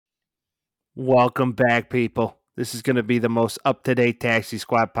Welcome back, people. This is going to be the most up-to-date Taxi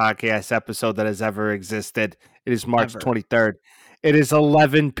Squad podcast episode that has ever existed. It is March Ever. 23rd. It is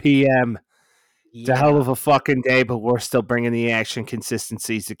 11 p.m. It's a hell Yeah. of a fucking day, but we're still bringing the action.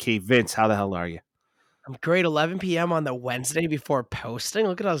 Consistency is the key. Vince, how the hell are you? I'm great. 11 p.m. on the Wednesday before posting.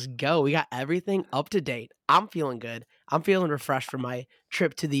 Look at us go. We got everything up to date. I'm feeling good. I'm feeling refreshed from my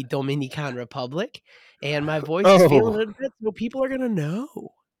trip to the Dominican Republic, and my voice is feeling Oh, it a bit, so people are going to know.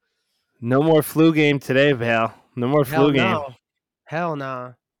 no more flu game today, pal. No more Hell flu game. no. Hell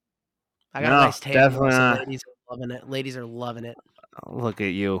no. I got a No, nice tan, though, definitely so not. ladies are loving it. Ladies are loving it. Look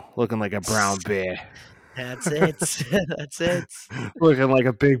at you, looking like a brown bear. That's it. That's it. Looking like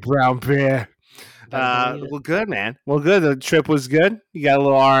a big brown bear. Better believe it. Well, good, man. Well, good. The trip was good. You got a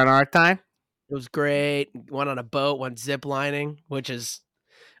little R&R time? It was great. Went on a boat, went zip lining, which is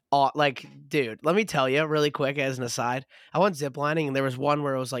like, dude, let me tell you really quick as an aside. I went ziplining and there was one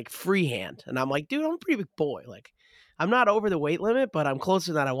where it was like freehand, and I'm like, dude, I'm a pretty big boy. Like, I'm not over the weight limit, but I'm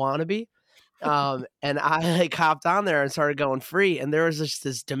closer than I want to be. And I like hopped on there and started going free, and there was just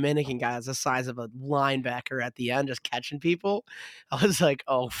this Dominican guy, that's the size of a linebacker at the end, just catching people. I was like,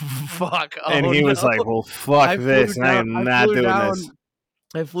 oh fuck, And oh he was no. like, well, fuck I flew this. And I down. am not doing this.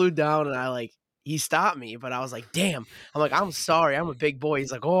 I flew down, and he stopped me, but I was like, damn. I'm like, I'm sorry, I'm a big boy.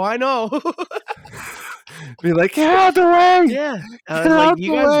 He's like, oh, I know. Be like, get out the way. Yeah. I Get was like, out the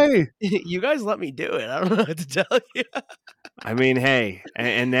way. you guys let me do it. I don't know what to tell you. I mean, hey,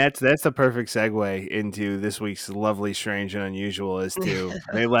 and that's the perfect segue into this week's lovely, strange, and unusual is to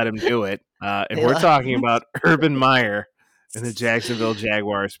they let him do it. And They we're let- talking about Urban Meyer and the Jacksonville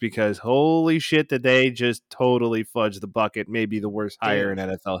Jaguars because holy shit, did they just totally fudge the bucket? Maybe the worst hire in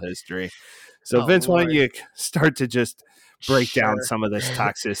Dude. NFL history. So, Oh, Vince, why don't Lord. you start to just break down Sure. some of this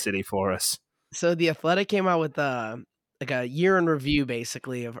toxicity for us? So the Athletic came out with like a year in review,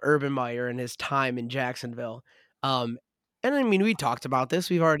 basically, of Urban Meyer and his time in Jacksonville. Um, and I mean, we talked about this.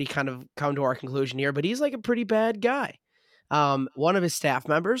 We've already kind of come to our conclusion here, but he's like a pretty bad guy. One of his staff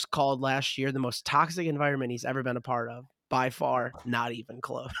members called last year the most toxic environment he's ever been a part of. By far, not even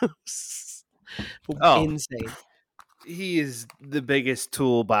close. Oh, Insane. he is the biggest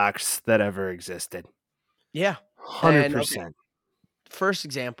toolbox that ever existed. Yeah. And okay, 100%. first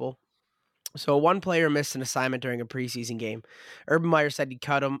example. So one player missed an assignment during a preseason game. Urban Meyer said he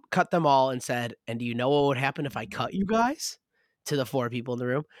cut them all, and said, "And do you know what would happen if I cut you guys?" To the four people in the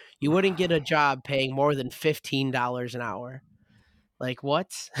room, you wouldn't get a job paying more than $15 an hour. Like what?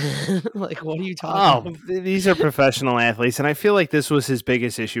 Like what are you talking Oh, about? these are professional athletes, and I feel like this was his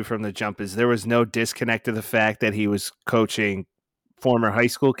biggest issue from the jump. Is there was no disconnect to the fact that he was coaching former high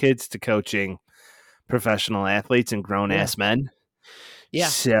school kids to coaching professional athletes and grown Yeah, ass men. yeah.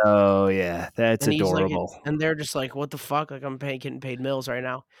 So yeah, that's And he's like, adorable. and they're just like, "What the fuck? Like getting paid mills right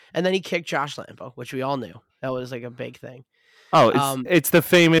now." And then he kicked Josh Lambo, which we all knew that was like a big thing. Oh, it's Um, it's the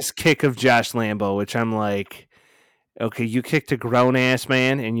famous kick of Josh Lambo, which I'm like, okay, you kicked a grown ass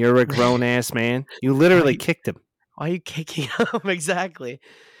man, and you're a grown ass man. You literally why kicked him. why are you kicking him exactly?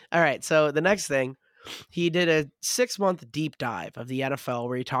 All right, so the next thing, he did a 6-month deep dive of the NFL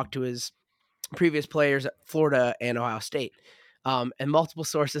where he talked to his previous players at Florida and Ohio State. And multiple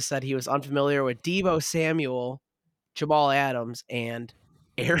sources said he was unfamiliar with Debo Samuel, Jamal Adams, and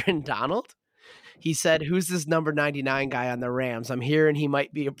Aaron Donald. He said, "Who's this number 99 guy on the Rams? I'm hearing he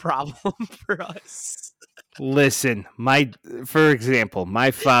might be a problem for us." Listen, for example,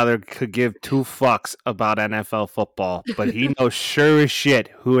 my father could give two fucks about NFL football, but he knows sure as shit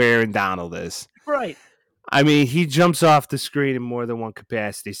who Aaron Donald is. Right. I mean, he jumps off the screen in more than one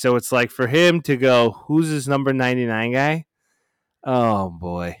capacity. So it's like for him to go, who's his number 99 guy? Oh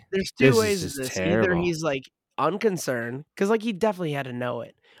boy. There's two This is ways of just this. Either terrible. he's like unconcerned, because like he definitely had to know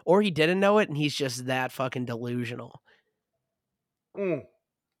it, or he didn't know it and he's just that fucking delusional. Mm.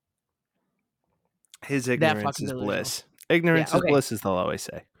 His That ignorance fucking is delusional. bliss. Yeah. Ignorance is Okay. bliss, as they'll always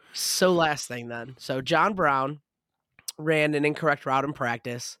say. So last thing then. So John Brown ran an incorrect route in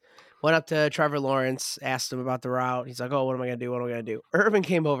practice. Went up to Trevor Lawrence, asked him about the route. He's like, "Oh, what am I gonna do? What am I gonna do?" Urban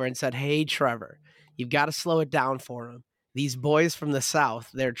came over and said, "Hey, Trevor, you've got to slow it down for him. These boys from the South,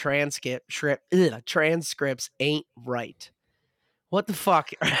 their transcripts ain't right." What the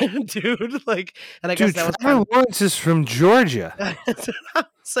fuck, dude? Like, and I guess Dude, that was kind Trevor of Lawrence is from Georgia. that's what I'm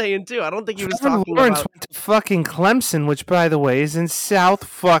saying too. I don't think he was Trevor talking Lawrence about went to fucking Clemson, which, by the way, is in South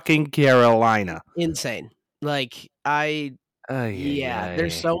fucking Carolina. insane. Like, Ay, yeah,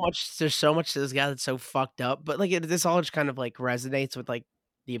 there's ay. so much to this guy that's so fucked up. But like, this all just kind of like resonates with like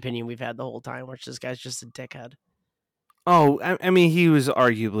the opinion we've had the whole time, which this guy's just a dickhead. Oh, I mean, he was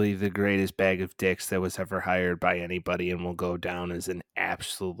arguably the greatest bag of dicks that was ever hired by anybody and will go down as an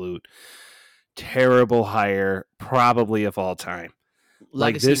absolute terrible hire, probably of all time.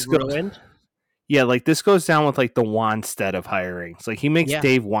 Like Legacy this goes, ruined. yeah, like this goes down with like the Wanstead of hiring. It's like he makes Yeah.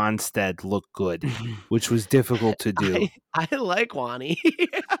 Dave Wanstead look good, which was difficult to do. I like Wani.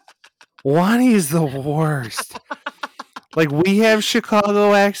 Wani is the worst. Like we have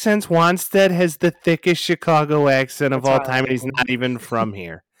Chicago accents. Wanstead has the thickest Chicago accent of That's all why I time, and like he's him. not even from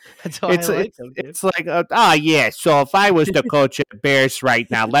here. That's why I It's like it's him, dude. it's like yeah. So if I was the coach of the Bears right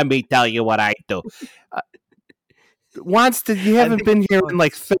now, let me tell you what I do. Uh, Wanstead, you I haven't think been it's here fun. in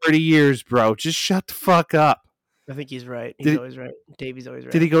like 30 years, bro. Just shut the fuck up. I think he's right. He's Did always right. Davey's always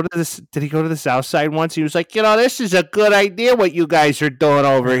did he right. go to this? Did he go to the South Side once? He was like, this is a good idea what you guys are doing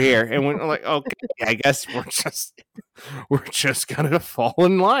over here. And we're like, okay, I guess we're just gonna fall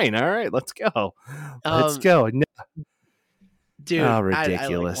in line. All right, let's go. Let's Um, go. No, dude, oh, I like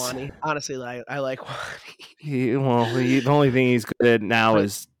ridiculous. Wani. Honestly, I like Wani. The only thing he's good at now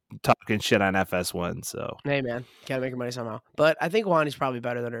is talking shit on FS1. So Hey man, gotta make your money somehow. But I think Wani's probably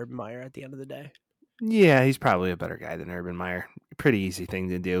better than Urban Meyer at the end of the day. yeah, he's probably a better guy than Urban Meyer. Pretty easy thing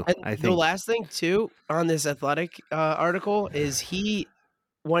to do, And I the think. last thing too on this athletic article is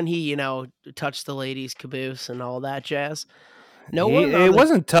when he touched the ladies' caboose and all that jazz. No one on It the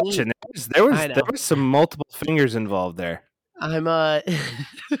wasn't team. touching. There I was know. some multiple fingers involved there. I'm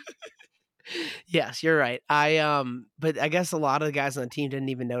Yes, you're right. But I guess a lot of the guys on the team didn't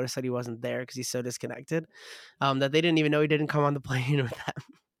even notice that he wasn't there because he's so disconnected. That they didn't even know he didn't come on the plane with them.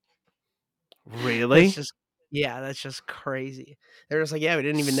 Really? That's just crazy. They're just like, yeah, we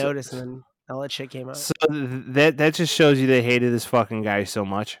didn't even notice, and then all that shit came out. So that just shows you they hated this fucking guy so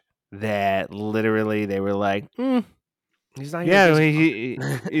much that literally they were like, He's not here. yeah,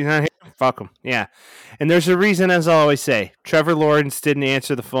 he's not here. Fuck him. Yeah. And there's a reason, as I always say. Trevor Lawrence didn't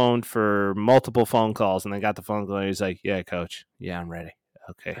answer the phone for multiple phone calls, and they got the phone call, and he's like, yeah, coach. Yeah, I'm ready.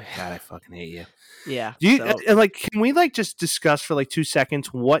 Okay. God, I fucking hate you. Yeah. Do you can we just discuss for 2 seconds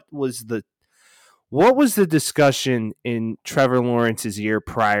what was the discussion in Trevor Lawrence's ear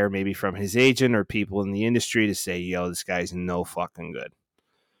prior, maybe from his agent or people in the industry, to say, yo, this guy's no fucking good?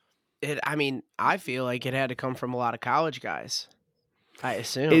 I feel like it had to come from a lot of college guys. I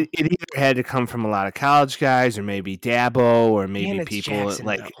assume It either had to come from a lot of college guys, or maybe Dabo, or maybe it's people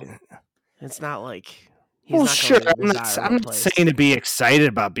like. It's not like he's Well, not sure. going to a I'm not desirable place. saying to be excited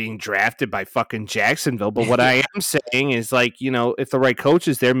about being drafted by fucking Jacksonville, but what I am saying is, if the right coach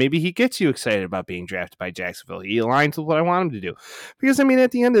is there, maybe he gets you excited about being drafted by Jacksonville. He aligns with what I want him to do. Because,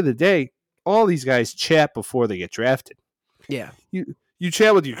 at the end of the day, all these guys chat before they get drafted. Yeah. You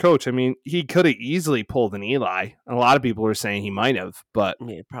chat with your coach. He could have easily pulled an Eli. A lot of people are saying he might have, but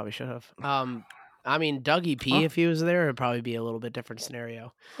Yeah, probably should have. Dougie P, if he was there, it'd probably be a little bit different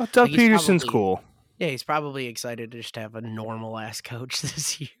scenario. Doug Peterson's cool. Yeah, he's probably excited to just have a normal ass coach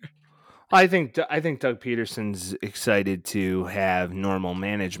this year. I think Doug Peterson's excited to have normal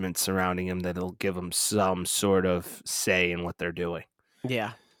management surrounding him that'll give him some sort of say in what they're doing.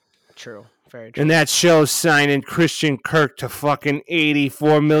 Yeah, true. Very true. And that shows signing Christian Kirk to fucking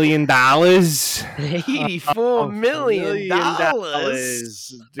 $84 million. $84 million.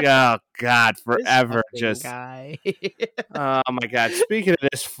 Oh, God, forever. Just guy. oh, my God. Speaking of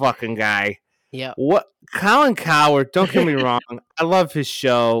this fucking guy. Yeah. What Colin Cowherd, don't get me wrong. I love his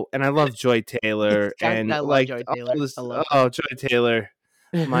show and I love Joy Taylor. And I love Joy Taylor. Joy Taylor,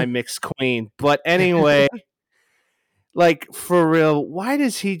 my mixed queen. But anyway, for real, why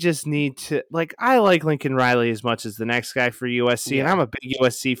does he just need to I like Lincoln Riley as much as the next guy for USC, and I'm a big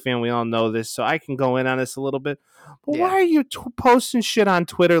USC fan. We all know this, so I can go in on this a little bit. But why are you posting shit on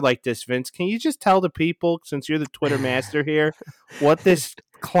Twitter like this, Vince? Can you just tell the people, since you're the Twitter master here, what this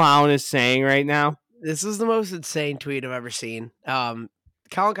clown is saying right now? This is the most insane tweet I've ever seen. Colin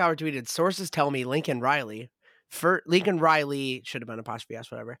Cowherd tweeted, sources tell me Lincoln Riley should have been apostrophe S,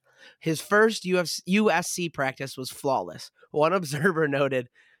 whatever. His first USC practice was flawless. One observer noted,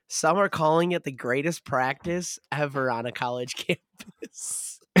 some are calling it the greatest practice ever on a college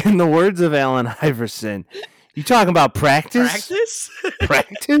campus. In the words of Allen Iverson, you talking about practice? Practice?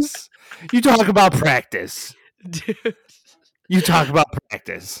 Practice? You talk about practice. Dude. You talk about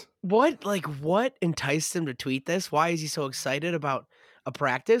practice. What enticed him to tweet this? Why is he so excited about a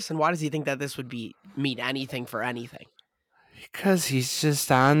practice? And why does he think that this would mean anything for anything? Because he's just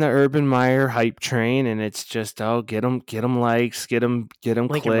on the Urban Meyer hype train, and it's just, get him likes, get him Lincoln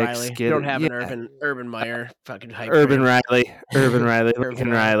clicks. Riley. You don't have an Urban Meyer fucking hype Urban train. Urban Riley,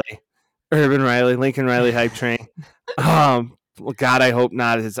 Lincoln Riley. Urban Riley, Lincoln Riley hype train. Well, God, I hope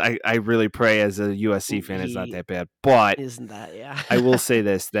not. I really pray as a USC fan it's not that bad. But isn't that, yeah. I will say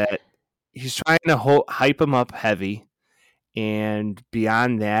this, that he's trying to hype him up heavy, And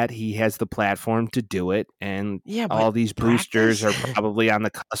beyond that, he has the platform to do it. And Yeah, but all these boosters practice? are probably on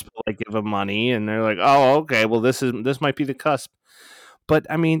the cusp of like give him money, and they're like, "Oh, okay, well this might be the cusp." But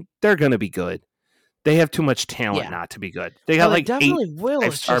I mean, they're going to be good. They have too much talent Yeah. not to be good. They Oh, got they like eight definitely will.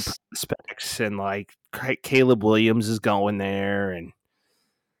 It's 5-star just prospects, and like Caleb Williams is going there, and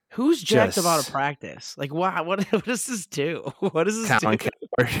who's jacked about a just practice? Like, what does this do? What does this do? Colin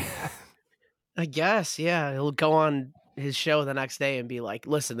Coward. I guess, yeah. He'll go on his show the next day and be like,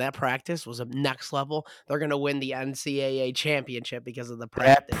 listen, that practice was a next level. They're going to win the NCAA championship because of the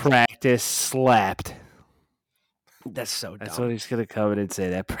That practice. practice slapped. That's so That's dumb. what he's gonna come in and say.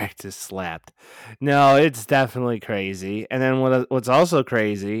 That practice slapped. No, it's definitely crazy. And then what's also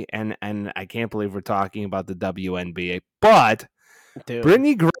crazy, and I can't believe we're talking about the WNBA, but Dude.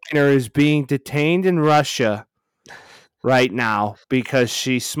 Brittany Griner is being detained in Russia right now because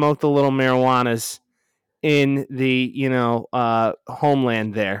she smoked a little marijuanas in the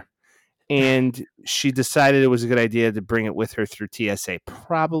homeland there, and she decided it was a good idea to bring it with her through TSA.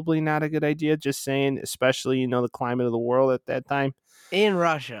 Probably not a good idea, just saying, especially the climate of the world at that time. In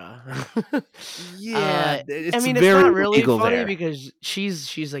Russia. Yeah, I it's mean, it's very not really legal funny there. because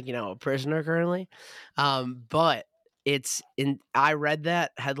she's like, a prisoner currently. But I read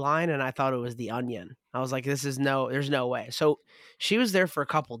that headline and I thought it was The Onion. I was like, there's no way. So she was there for a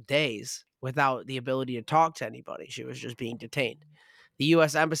couple days without the ability to talk to anybody. She was just being detained. The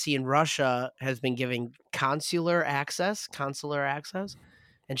US Embassy in Russia has been giving consular access,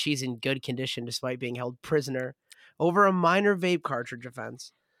 and she's in good condition despite being held prisoner over a minor vape cartridge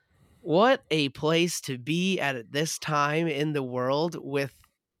offense. What a place to be at this time in the world with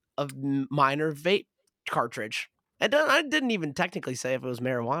a minor vape cartridge. I didn't even technically say if it was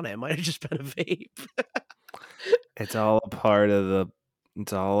marijuana. It might have just been a vape. It's all a part of the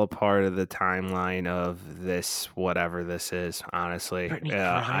timeline of this, whatever this is. Honestly, Brittany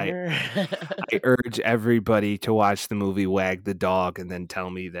I Griner. urge everybody to watch the movie Wag the Dog and then tell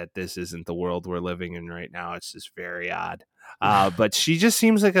me that this isn't the world we're living in right now. It's just very odd. But she just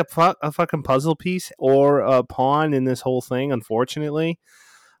seems like a fucking puzzle piece or a pawn in this whole thing. Unfortunately,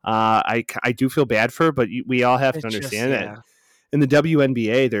 I do feel bad for her, but we all have to It's just, understand that in the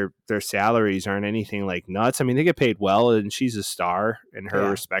WNBA, their salaries aren't anything like nuts. I mean, they get paid well, and she's a star in her she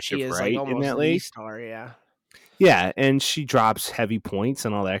respective is like right in almost that the league. star. Yeah. Yeah, and she drops heavy points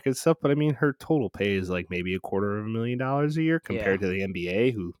and all that good stuff. But I mean, her total pay is like maybe $250,000 a year compared to the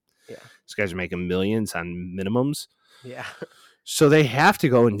NBA, who these guys are making millions on minimums. Yeah. So they have to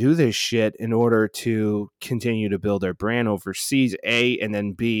go and do this shit in order to continue to build their brand overseas, A, and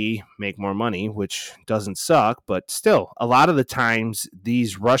then B, make more money, which doesn't suck. But still, a lot of the times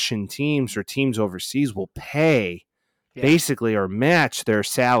these Russian teams or teams overseas will pay basically or match their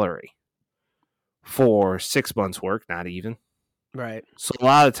salary for 6 months' work, not even. Right. So a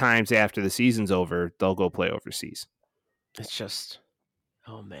lot of times after the season's over, they'll go play overseas. It's just,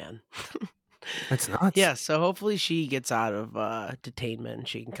 oh man. That's nuts. Yeah, so hopefully she gets out of detainment and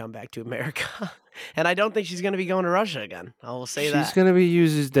she can come back to America. And I don't think she's going to be going to Russia again. I will say that. She's going to be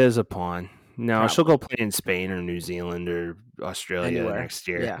used as a pawn. No, Probably. she'll go play in Spain or New Zealand or Australia next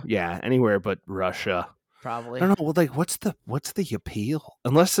year. Yeah, anywhere but Russia. Probably. I don't know. Well, like, what's the appeal?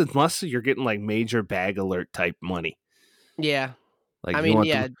 Unless you're getting like major bag alert type money. Yeah. Like, I mean,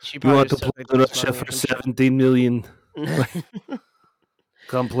 she probably want to play in Russia for 17 million.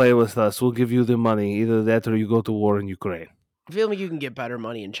 Come play with us. We'll give you the money. Either that or you go to war in Ukraine. I feel like you can get better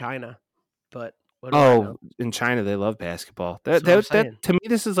money in China, but what do I know? In China they love basketball. That's That to me,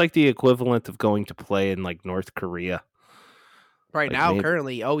 this is like the equivalent of going to play in like North Korea. Right now,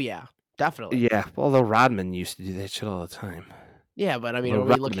 currently, oh yeah, definitely. Yeah, although Rodman used to do that shit all the time. Yeah, but I mean, are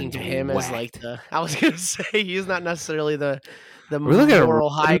we looking to him as like I was gonna say he's not necessarily the moral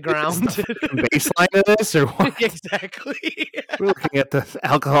high ground baseline of this, or what? Exactly. We're looking at the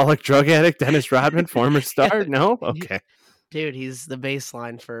alcoholic drug addict Dennis Rodman, former star. No, okay, dude, he's the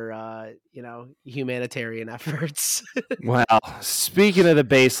baseline for humanitarian efforts. Well, speaking of the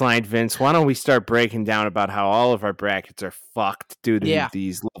baseline, Vince, why don't we start breaking down about how all of our brackets are fucked due to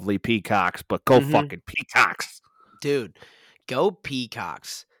these lovely peacocks? But go fucking peacocks, dude. Go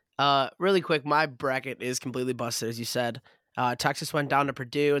Peacocks. Really quick, my bracket is completely busted, as you said. Texas went down to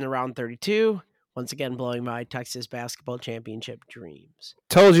Purdue in the round 32. Once again, blowing my Texas basketball championship dreams.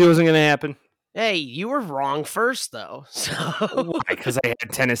 Told you it wasn't going to happen. Hey, you were wrong first, though. So why? Because I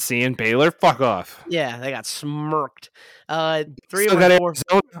had Tennessee and Baylor. Fuck off. Yeah, they got smirked. I still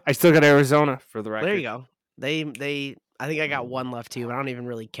got Arizona for the record. There you go. I think I got one left too, but I don't even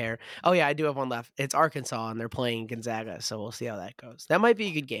really care. Oh yeah, I do have one left. It's Arkansas, and they're playing Gonzaga, so we'll see how that goes. That might be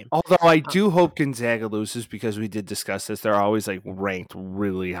a good game. Although I do hope Gonzaga loses because we did discuss this. They're always like ranked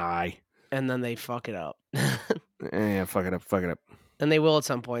really high. And then they fuck it up. Yeah, fuck it up. And they will at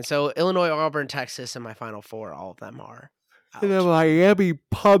some point. So Illinois, Auburn, Texas, and my Final Four, all of them are out. And then Miami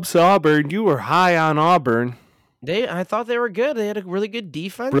pumps Auburn. You were high on Auburn. I thought they were good. They had a really good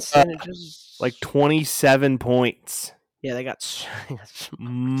defense, and it just like 27 points. Yeah, they got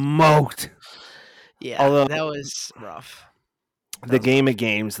smoked. Yeah, although that was rough. The game of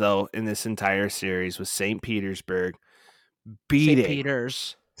games, though, in this entire series was St. Petersburg beating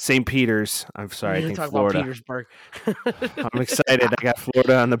St. Peter's. I'm sorry, I think Florida. About Petersburg. I'm excited. I got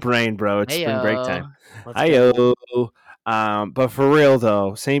Florida on the brain, bro. It's spring break time. But for real,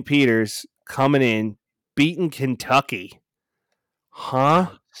 though, St. Peter's coming in, beating Kentucky. Huh?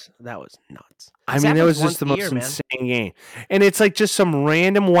 That was nuts. I mean, that was just the most insane game. And it's like just some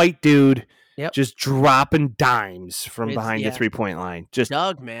random white dude just dropping dimes from behind the 3-point line. Just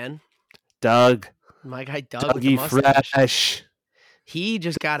Doug, man. Doug. My guy Doug. Dougie Fresh. He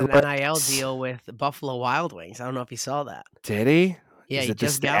just got an NIL deal with Buffalo Wild Wings. I don't know if you saw that. Did he? Yeah, he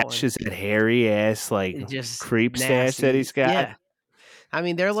just got one. Is it hairy ass like just creep stash that he's got? Yeah. I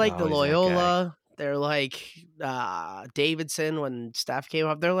mean, they're like the Loyola. They're like Davidson when Steph came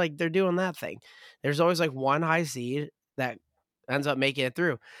up. They're doing that thing. There's always like one high seed that ends up making it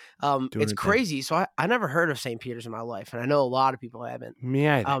through. It's crazy. So I never heard of St. Peter's in my life, and I know a lot of people haven't. Me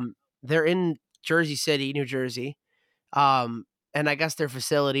either. They're in Jersey City, New Jersey. And I guess their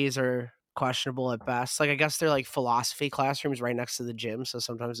facilities are questionable at best. Like I guess they're like philosophy classrooms right next to the gym, so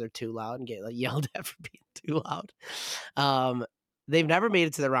sometimes they're too loud and get like yelled at for being too loud. They've never made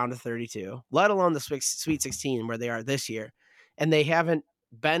it to the round of 32, let alone the Sweet 16 where they are this year. And they haven't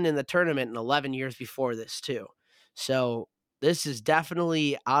been in the tournament in 11 years before this too. So this is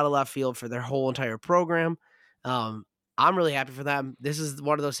definitely out of left field for their whole entire program. I'm really happy for them. This is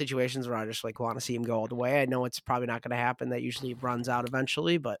one of those situations where I just like want to see them go all the way. I know it's probably not going to happen. That usually runs out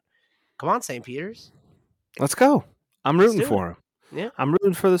eventually, but come on, St. Peter's. Let's go. I'm rooting for him. Yeah. I'm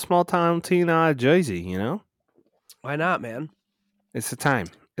rooting for the small town team out of Jersey, you know? Why not, man? It's the time.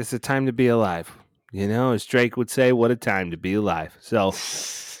 It's the time to be alive. You know, as Drake would say, what a time to be alive. So,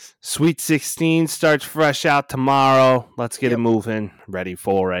 Sweet 16 starts fresh out tomorrow. Let's get it moving. Ready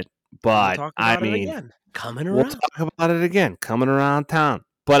for it. But, coming around. We'll talk about it again. Coming around town.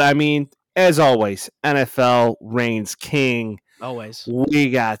 But, I mean, as always, NFL reigns king. Always.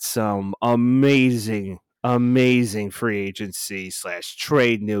 We got some amazing free agency /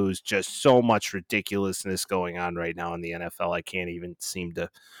 trade news. Just so much ridiculousness going on right now in the NFL. I can't even seem to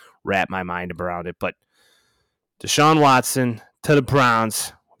wrap my mind around it. But Deshaun Watson to the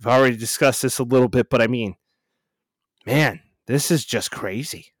Browns. We've already discussed this a little bit, but I mean, man, this is just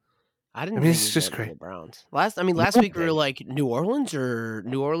crazy. I mean, it's just crazy. Browns. Last week we were like New Orleans or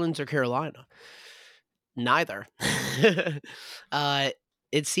Carolina. Neither.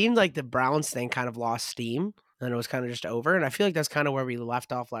 It seemed like the Browns thing kind of lost steam and it was kind of just over. And I feel like that's kind of where we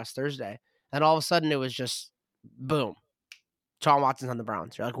left off last Thursday. And all of a sudden it was just boom. Deshaun Watson's on the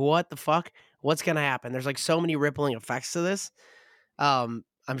Browns. You're like, what the fuck? What's going to happen? There's like so many rippling effects to this. I'm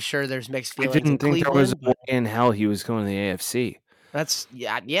sure there's mixed feelings. I didn't think there was a way in hell he was going to the AFC. That's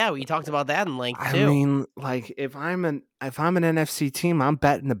we talked about that in length too. I mean, like if I'm an NFC team, I'm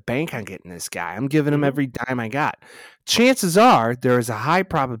betting the bank on getting this guy. I'm giving him every dime I got. Chances are there is a high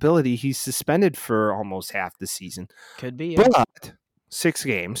probability he's suspended for almost half the season. Could be, yeah. But 6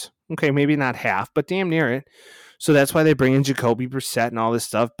 games. Okay, maybe not half, but damn near it. So that's why they bring in Jacoby Brissett and all this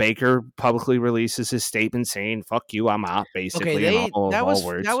stuff. Baker publicly releases his statement saying, "Fuck you, I'm out." Basically, that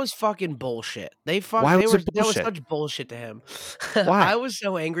was fucking bullshit. That was such bullshit to him. Why? I was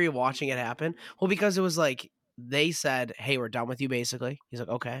so angry watching it happen. Well, because it was like they said, "Hey, we're done with you." Basically, he's like,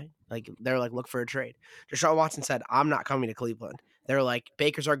 "Okay." Like they're like, "Look for a trade." Deshaun Watson said, "I'm not coming to Cleveland." They're like,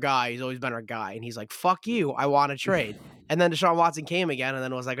 "Baker's our guy. He's always been our guy." And he's like, "Fuck you. I want a trade." And then Deshaun Watson came again, and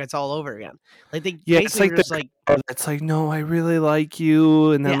then it was like, it's all over again. Like they basically were just like, it's like, no, I really like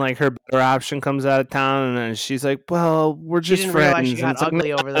you. And then like her better option comes out of town, and then she's like, well, we're just friends. She got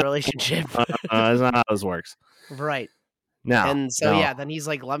ugly over the relationship. That's not how this works. Right. No. And so, then he's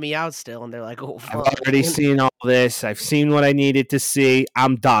like, let me out still. And they're like, oh, fuck. I've already seen all this. I've seen what I needed to see.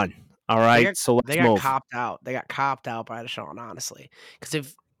 I'm done. All right. So let's move. They got copped out. They got copped out by Deshaun, honestly. Because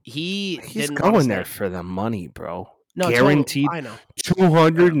if he's going there for the money, bro. No, guaranteed. I know.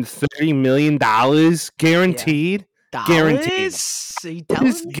 $230 million guaranteed. Yeah. Guaranteed.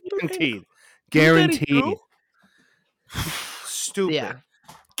 Guaranteed. Guaranteed. Stupid. Yeah.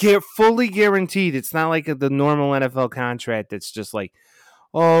 fully guaranteed. It's not like the normal NFL contract that's just like,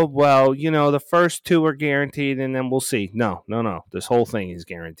 oh, well, the first 2 are guaranteed and then we'll see. No. This whole thing is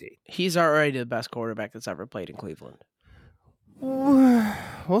guaranteed. He's already the best quarterback that's ever played in Cleveland.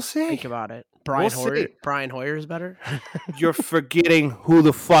 We'll see. Think about it. We'll see. Brian Hoyer is better. You're forgetting who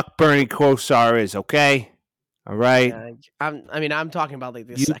the fuck Bernie Kosar is, okay? All right? Yeah, I'm talking about like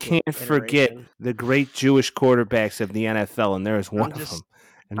this. You can't forget the great Jewish quarterbacks of the NFL, and there's one of them.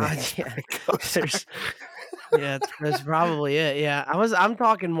 And that's Bernie Kosar. That's probably it. Yeah, I'm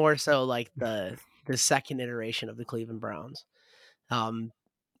talking more so like the second iteration of the Cleveland Browns.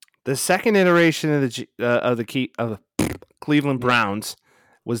 The second iteration of the Cleveland Browns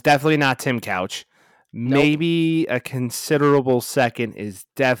was definitely not Tim Couch. Maybe a considerable second is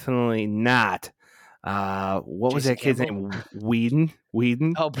definitely not. What was that kid's name?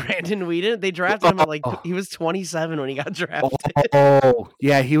 Whedon. Oh, Brandon Whedon. They drafted him at he was 27 when he got drafted. Oh,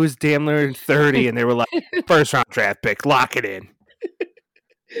 yeah, he was damn near 30, and they were like, first round draft pick, lock it in.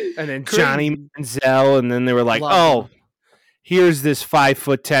 And then Johnny Manziel, and then they were like, here's this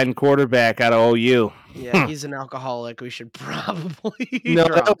 5'10" quarterback out of OU. Yeah, he's an alcoholic. We should probably no.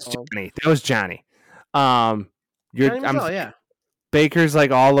 That was Johnny. Baker's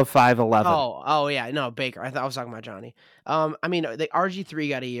like all of 5'11". Oh yeah, no, Baker. I was talking about Johnny. The RG3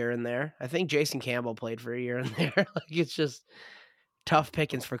 got a year in there. I think Jason Campbell played for a year in there. Like it's just tough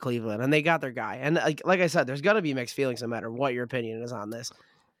pickings for Cleveland, and they got their guy. And like I said, there's gonna be mixed feelings no matter what your opinion is on this.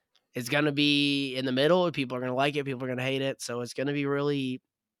 It's gonna be in the middle. People are gonna like it. People are gonna hate it. So it's gonna be really.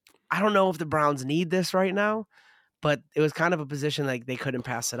 I don't know if the Browns need this right now. But it was kind of a position like they couldn't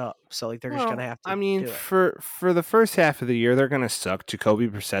pass it up. So like they're just gonna have to. Do it. for the first half of the year, they're gonna suck. Jacoby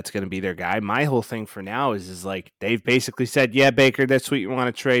Brissett's gonna be their guy. My whole thing for now is like they've basically said, yeah, Baker, that's what you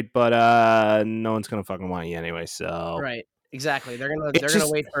want to trade, but no one's gonna fucking want you anyway. So right, exactly. They're gonna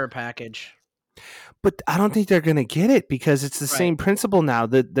wait for a package. But I don't think they're gonna get it because it's the same principle now.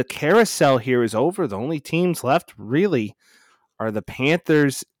 The carousel here is over. The only teams left really are the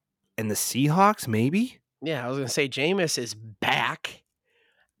Panthers and the Seahawks, maybe. Yeah, I was going to say Jameis is back.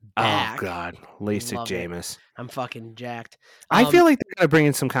 Oh, God. LASIK Jameis. I'm fucking jacked. I feel like they're going to bring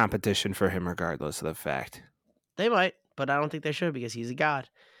in some competition for him regardless of the fact. They might, but I don't think they should because he's a god.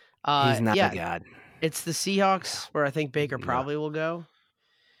 He's not a god. It's the Seahawks where I think Baker probably will go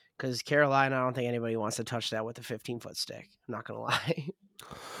because Carolina, I don't think anybody wants to touch that with a 15-foot stick. I'm not going to lie.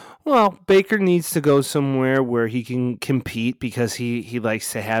 Well, Baker needs to go somewhere where he can compete because he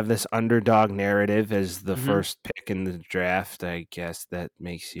likes to have this underdog narrative as the first pick in the draft. I guess that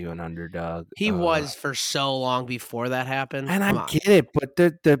makes you an underdog. He was for so long before that happened. And I get it, but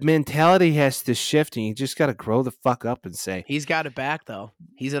the mentality has to shift, and you just got to grow the fuck up and say. He's got it back, though.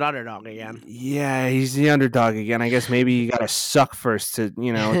 He's an underdog again. Yeah, he's the underdog again. I guess maybe you got to suck first to,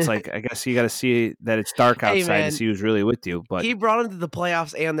 it's like, I guess you got to see that it's dark outside to see who's really with you. But he brought him to the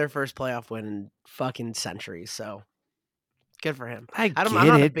playoffs and their first playoff win in fucking centuries, so good for him. I get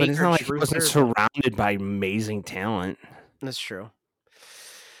it, but it's not like he wasn't surrounded by amazing talent. That's true.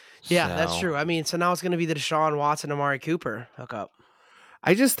 Yeah, that's true. So now it's going to be the Deshaun Watson, Amari Cooper hookup.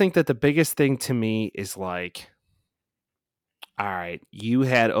 I just think that the biggest thing to me is like, all right, you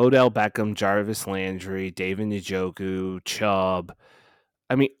had Odell Beckham, Jarvis Landry, David Njoku, Chubb.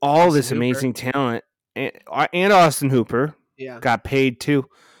 All Austin this amazing talent, and Austin Hooper got paid too.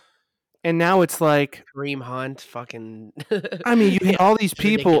 And now it's like Kareem Hunt, fucking. You had all these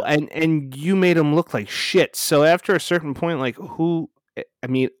people, and you made them look like shit. So after a certain point, like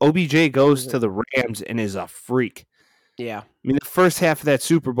OBJ goes to the Rams and is a freak. Yeah. The first half of that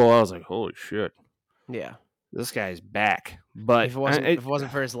Super Bowl, I was like, holy shit. Yeah. This guy's back. But if it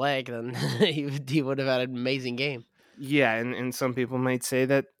wasn't for his leg, then he would have had an amazing game. Yeah, and some people might say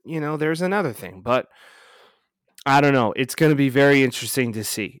that, there's another thing, but I don't know. It's going to be very interesting to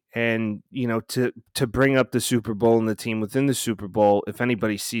see. And, to bring up the Super Bowl and the team within the Super Bowl, if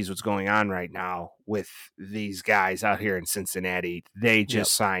anybody sees what's going on right now with these guys out here in Cincinnati, they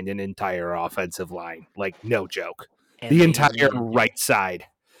just signed an entire offensive line. Like, no joke. And the entire right side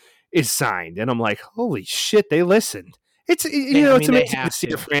is signed. And I'm like, holy shit, they listened. It's amazing to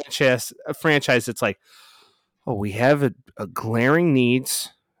see a franchise that's like, oh, we have a glaring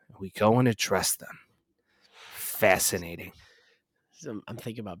needs. We go and address them. Fascinating. I'm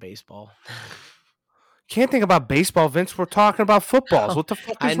thinking about baseball. Can't think about baseball, Vince. We're talking about footballs. What the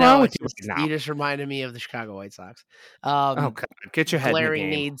fuck is wrong with you right now? You just reminded me of the Chicago White Sox. God. Get your head in the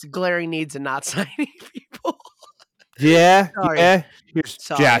game. Glaring needs and not signing people. Yeah. Here's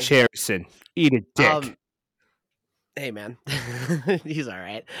Josh Harrison. Eat a dick. Hey, man. He's all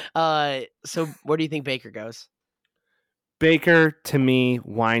right. So where do you think Baker goes? Baker, to me,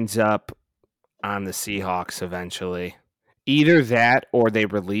 winds up on the Seahawks eventually. Either that or they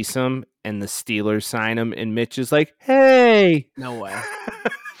release him and the Steelers sign him, and Mitch is like, hey. No way.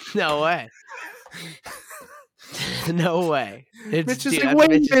 No way. No way. Mitch is dude, like, that's wait,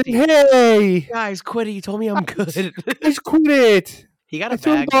 Mitch's team. hey. Guys, quit it. You told me I'm good. Guys, quit it. He got a I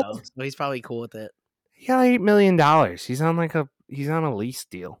told bag, him though, so he's probably cool with it. he got $8 million. He's on a lease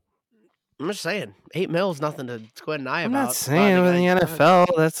deal. I'm just saying, $8 million is nothing to squint an eye I'm about. not saying with the NFL,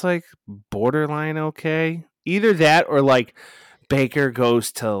 that's like borderline okay. Either that or like Baker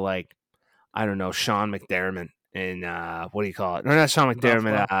goes to like, I don't know, Sean McDermott in what do you call it? No, not Sean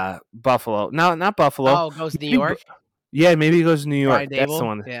McDermott, Buffalo. No, not Buffalo. Oh, goes to New York? Yeah, maybe he goes to New York. Brian That's the Dable?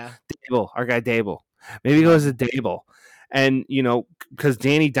 one. Yeah. Dable, our guy Dable. Maybe he goes to Dable. And, because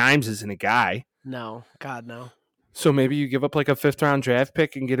Danny Dimes isn't a guy. No. God, no. So maybe you give up like a 5th-round draft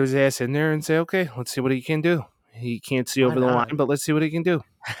pick and get his ass in there and say, okay, let's see what he can do. He can't see over the line, but let's see what he can do.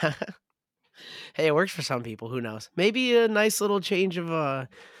 Hey, it works for some people. Who knows? Maybe a nice little change of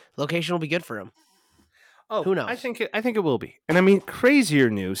location will be good for him. Oh, who knows? I think it will be. And I mean, crazier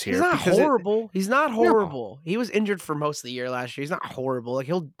news here. He's not horrible. He's not horrible. No. He was injured for most of the year last year. He's not horrible. Like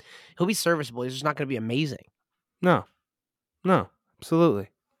he'll be serviceable. He's just not going to be amazing. No, absolutely.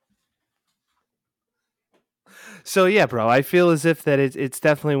 So yeah, bro, I feel as if that it's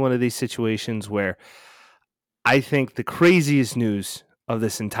definitely one of these situations where I think the craziest news of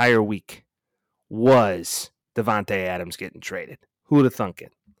this entire week was Davante Adams getting traded. Who would have thunk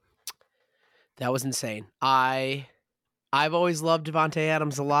it? That was insane. I've always loved Davante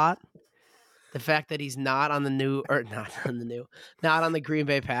Adams a lot. The fact that he's not on the Green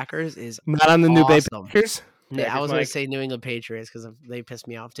Bay Packers is not on the awesome. New Bay Packers. Yeah, I was going to say New England Patriots because they pissed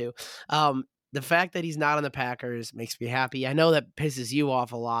me off too. The fact that he's not on the Packers makes me happy. I know that pisses you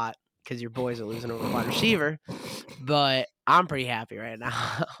off a lot because your boys are losing a wide receiver, but I'm pretty happy right now.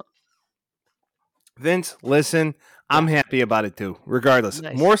 Vince, listen, I'm happy about it too. Regardless,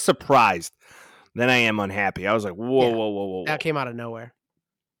 nice. More surprised than I am unhappy. I was like, whoa. That came out of nowhere.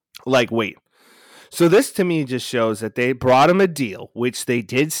 Like, wait. So this to me just shows that they brought him a deal, which they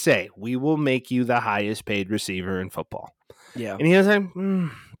did say, we will make you the highest paid receiver in football. Yeah. And he was like,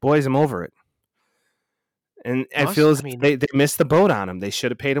 boys, I'm over it. And I feel as they missed the boat on him. They should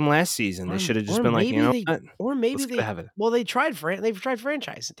have paid him last season. They should have just been like, they tried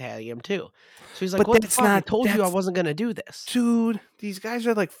franchise tagging him too. So he's like, what the fuck? I told you I wasn't going to do this. Dude, these guys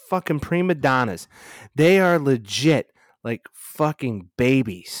are like fucking prima donnas. They are legit like fucking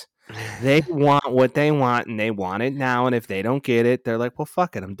babies. They want what they want and they want it now. And if they don't get it, they're like, well,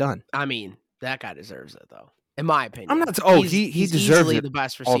 fuck it. I'm done. I mean, that guy deserves it though. In my opinion. I'm not. Oh, he deserves easily it the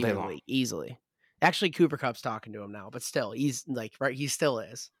best receiver in the league. Easily. Actually, Cooper Kupp's talking to him now, but still, he's like, right, he still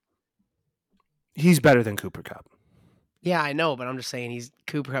is. He's better than Cooper Kupp. Yeah, I know, but I'm just saying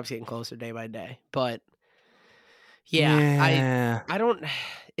Cooper Kupp's getting closer day by day. But yeah. I don't.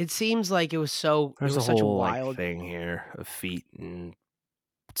 It seems like it was so. There's it was a whole such a wild thing here of feet and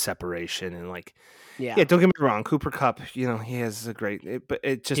separation and like. Yeah, don't get me wrong. Cooper Kupp, he has a great, but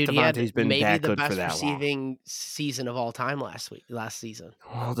it just Davante's been that good for that long. Maybe the best receiving season of all time last season.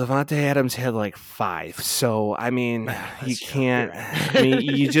 Well, Davante Adams had like 5, so I mean, you can't. Right. I mean,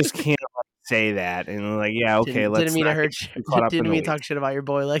 you just can't say that and like, yeah, okay, didn't mean to hurt you. Didn't mean to talk shit about your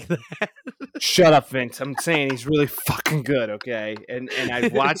boy like that. Shut up, Vince. I'm saying he's really fucking good, okay? And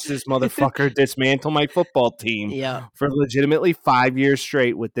I've watched this motherfucker dismantle my football team for legitimately 5 years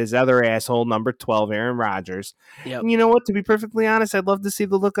straight with this other asshole, number 12, Aaron Rodgers. Yep. And you know what? To be perfectly honest, I'd love to see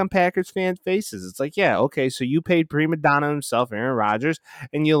the look on Packers fans' faces. It's like, yeah, okay, so you paid prima donna himself, Aaron Rodgers,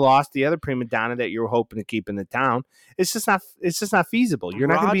 and you lost the other prima donna that you were hoping to keep in the town. It's just not feasible. You're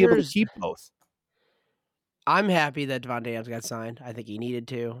not going to be able to keep both. I'm happy that Davante Adams got signed. I think he needed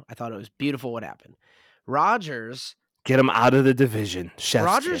to. I thought it was beautiful what happened. Rodgers. Get him out of the division.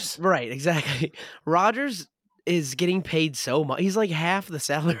 Rodgers, right, exactly. Rodgers is getting paid so much. He's like half the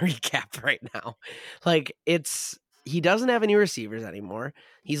salary cap right now. Like, he doesn't have any receivers anymore.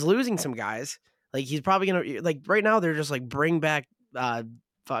 He's losing some guys. Like, he's probably going to, like, right now they're just like, bring back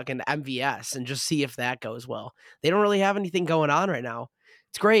fucking MVS and just see if that goes well. They don't really have anything going on right now.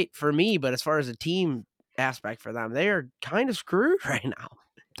 It's great for me, but as far as a team aspect for them, they are kind of screwed right now.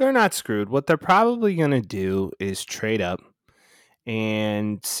 They're not screwed. What they're probably going to do is trade up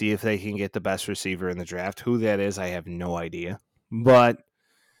and see if they can get the best receiver in the draft. Who that is, I have no idea. But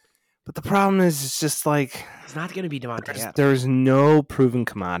the problem is, it's just like it's not going to be Davante. There's no proven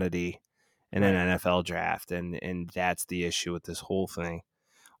commodity in an NFL draft, and that's the issue with this whole thing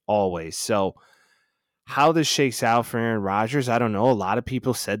always. So how this shakes out for Aaron Rodgers, I don't know. A lot of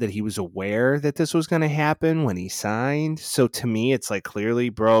people said that he was aware that this was going to happen when he signed. So to me, it's like, clearly,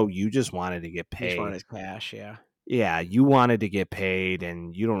 bro, you just wanted to get He just wanted paid. his cash, yeah. Yeah, you wanted to get paid,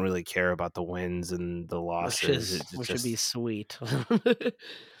 and you don't really care about the wins and the losses. Which would be sweet.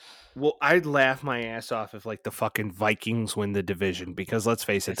 Well, I'd laugh my ass off if like the fucking Vikings win the division, because let's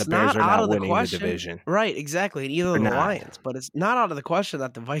face it, It's the Bears not are out not of the winning the question. division. Right, exactly. And either They're the not. Lions, but it's not out of the question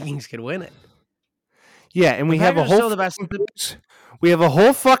that the Vikings could win it. Yeah, and The we have a Packers are whole still the best. we have a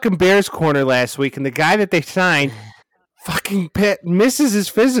whole fucking Bears corner last week, and the guy that they signed fucking misses his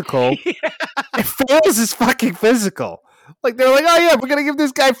physical. It fails his fucking physical. Like, they're like, oh yeah, we're gonna give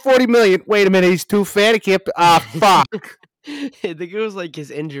this guy $40 million. Wait a minute, he's too fat. He can't. Fuck. I think it was like his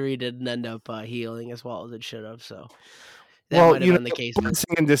injury didn't end up healing as well as it should have. So that might have been the case.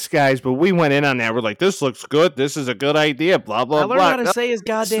 Blessing in disguise, but we went in on that. We're like, this looks good. This is a good idea. Blah blah I blah. learned how to say his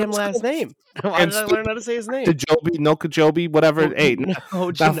goddamn last name. Why did I learn how to say his name? Kajobi, no Kajobi, whatever. Hey, no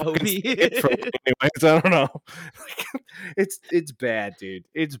Janobi. Anyways, I don't know. It's bad, dude.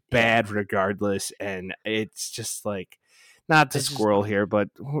 It's bad regardless, and it's just like, not to squirrel here, but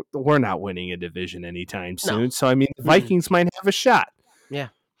we're not winning a division anytime soon. No. So I mean, the Vikings might have a shot. Yeah.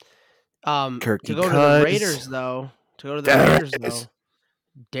 To go to the Raiders, though.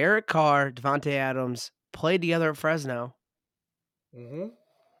 Derek Carr, Devontae Adams played together at Fresno. Mm-hmm.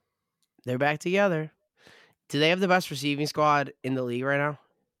 They're back together. Do they have the best receiving squad in the league right now?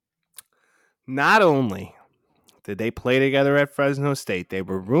 Not only did they play together at Fresno State, they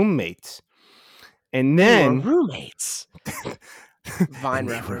were roommates. And then roommates. Vine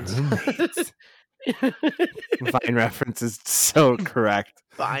reference. Vine reference is so correct.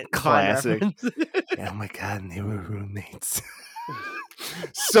 Classic. Vine yeah, oh my god, and they were roommates.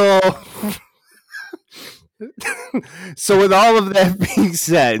 So with all of that being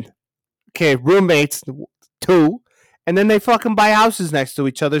said, okay, roommates 2, and then they fucking buy houses next to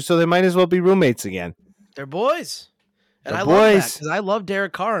each other, so they might as well be roommates again. They're boys. And I love that because I love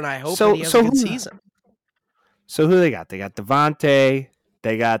Derek Carr, and I hope that he has a good season. So who they got? They got Devontae.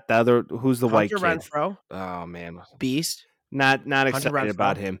 They got the other. Who's the white kid? Renfro. Oh man, beast. Not excited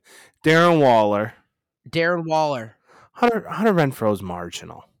about him. Darren Waller. Hunter Renfro's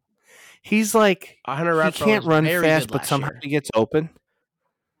marginal. He's like he can't run fast, but somehow he gets open.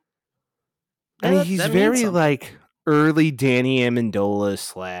 I mean, he's very like early Danny Amendola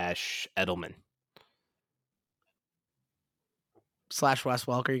 / Edelman. / Wes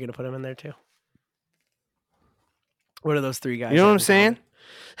Welker, you're going to put him in there too? What are those 3 guys? You know what I'm saying?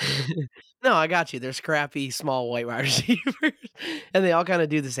 No, I got you. They're scrappy, small white wide receivers, and they all kind of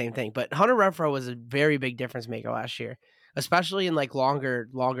do the same thing. But Hunter Renfro was a very big difference maker last year, especially in like longer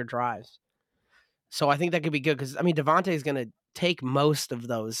drives. So I think that could be good because, I mean, Devontae is going to take most of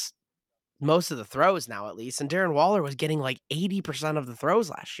the throws now, at least. And Darren Waller was getting like 80% of the throws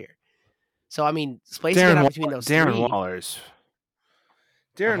last year. So, I mean, spacing it out between those Darren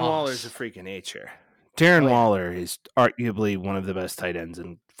Waller's a freak of nature. Waller is arguably one of the best tight ends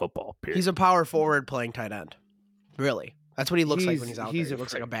in football, period. He's a power forward playing tight end. Really. That's what he looks like when he's out there. He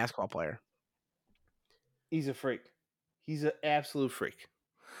looks like a basketball player. He's a freak. He's an absolute freak.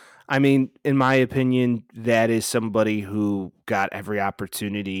 I mean, in my opinion, that is somebody who got every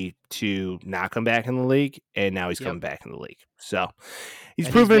opportunity to not come back in the league, and now he's coming back in the league. So he's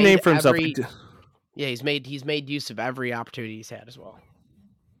proven a name for himself. Yeah, he's made use of every opportunity he's had as well.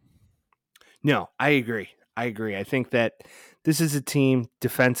 No, I agree. I think that this is a team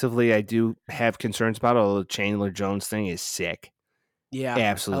defensively I do have concerns about, although the Chandler Jones thing is sick. Yeah.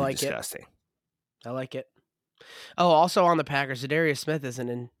 Absolutely disgusting. I like it. Oh, also on the Packers, Zadarius Smith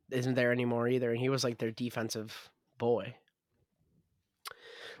isn't there anymore either, and he was like their defensive boy.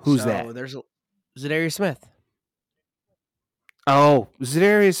 Who's that? There's Zadarius Smith. Oh,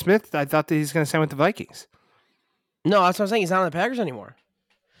 Zadarius Smith? I thought that he's going to sign with the Vikings. No, that's what I'm saying. He's not on the Packers anymore.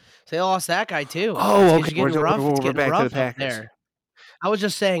 So they lost that guy too. Oh, okay. We're back to the Packers. There. I was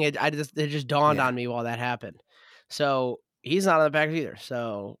just saying it. It just dawned on me while that happened. So he's not on the Packers either.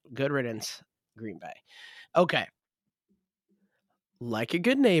 So good riddance, Green Bay. Okay. Like a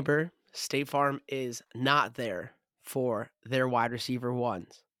good neighbor, State Farm is not there for their wide receiver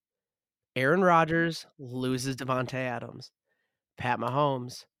ones. Aaron Rodgers loses Devontae Adams. Pat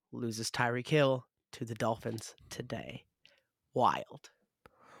Mahomes loses Tyreek Hill to the Dolphins today. Wild.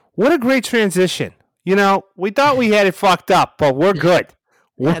 What a great transition. You know, we thought we had it fucked up, but we're good.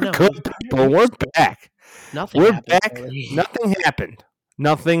 We're good, people. We're back. We're back. Really.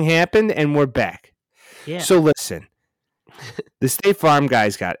 Nothing happened, and we're back. Yeah. So listen, the State Farm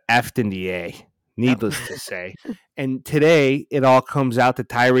guys got effed in the A. Yep. needless to say. And today, it all comes out to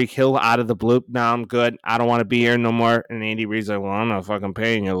Tyreek Hill out of the blue. Now I'm good. I don't want to be here no more. And Andy Reid's like, well, I'm not fucking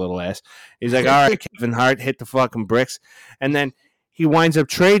paying your little ass. He's like, all right, Kevin Hart, hit the fucking bricks. And then he winds up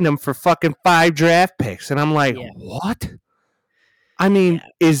trading him for fucking 5 draft picks. And I'm like, Yeah. what? I mean,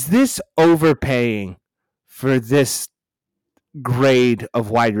 Yeah. is this overpaying for this grade of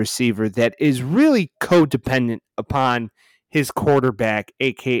wide receiver that is really codependent upon his quarterback,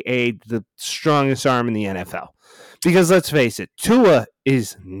 aka the strongest arm in the NFL? Because let's face it, Tua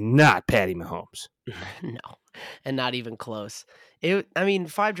is not Patty Mahomes. No, and not even close. I mean,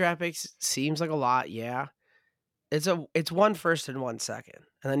 5 draft picks seems like a lot. Yeah, it's 1 first and 1 second,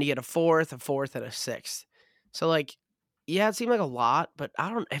 and then you get a fourth, and a sixth. So like, yeah, it seemed like a lot, but I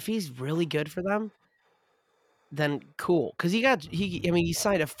don't. If he's really good for them, then cool. Because he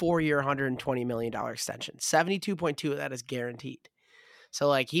signed a 4-year, $120 million extension. 72.2 of that is guaranteed. So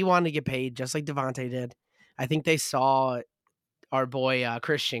like, he wanted to get paid just like Devontae did. I think they saw our boy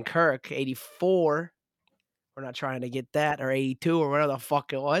Christian Kirk, 84. We're not trying to get that, or 82 or whatever the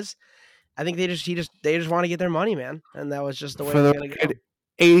fuck it was. I think they just want to get their money, man, and that was just the way it was going to go.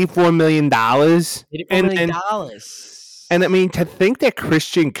 $84 million. $84 million. And I mean, to think that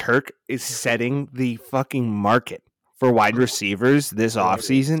Christian Kirk is setting the fucking market for wide receivers this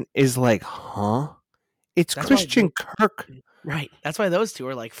offseason is like, huh? It's Christian Kirk. Right. That's why those two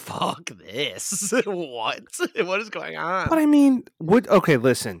are like, fuck this. What? What is going on? But I mean,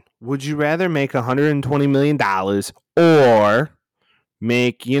 listen. Would you rather make $120 million or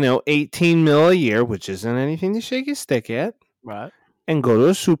make, $18 million a year, which isn't anything to shake his stick at? Right. And go to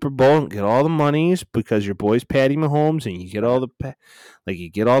a Super Bowl and get all the monies because your boy's Patty Mahomes and you get all the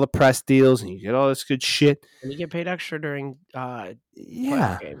press deals and you get all this good shit. And you get paid extra during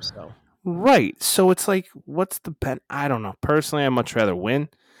playoff games, so. Right. So it's like, what's the bet? I don't know. Personally, I'd much rather win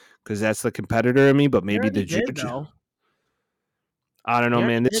because that's the competitor in me, but maybe the judge. I don't know,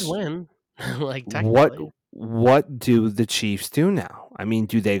 man. This did win. Like, technically. What do the Chiefs do now? I mean,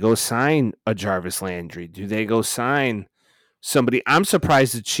 do they go sign a Jarvis Landry? Do they go sign somebody? I'm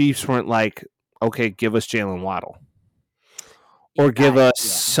surprised the Chiefs weren't like, okay, give us Jalen Waddle. Or give us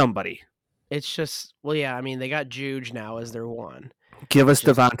somebody. It's just, well, yeah, I mean, they got Juge now as their one. Give us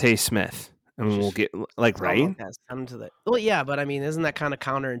Devontae Smith. I mean, we'll get, right? Well, yeah, but I mean, isn't that kind of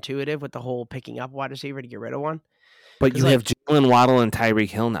counterintuitive with the whole picking up wide receiver to get rid of one? But you have Jalen Waddle and Tyreek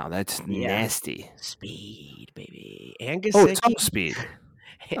Hill now. That's nasty. Speed, baby. And Gesicki. Oh, it's all speed.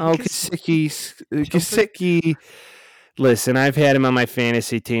 Gesicki. Listen, I've had him on my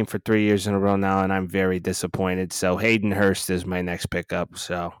fantasy team for 3 years in a row now, and I'm very disappointed. So Hayden Hurst is my next pickup.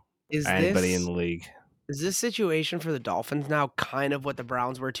 So anybody in the league. Is this situation for the Dolphins now kind of what the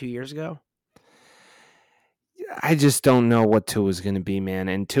Browns were 2 years ago? I just don't know what Tua's going to be, man.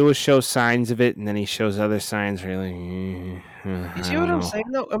 And Tua shows signs of it, and then he shows other signs. Really, you see what I'm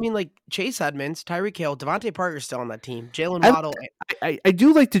saying, though? I mean, like Chase Edmonds, Tyreek Hill, Devontae Parker's still on that team. Jalen Waddle. I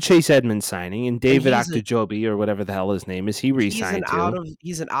do like the Chase Edmonds signing, and David Okojobi or whatever the hell his name is. He re-signed too.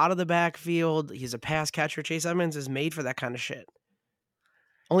 He's an out of the backfield. He's a pass catcher. Chase Edmonds is made for that kind of shit.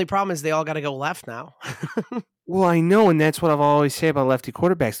 Only problem is they all got to go left now. Well, I know, and that's what I've always said about lefty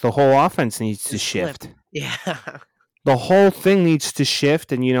quarterbacks. The whole offense needs to shift. Yeah. The whole thing needs to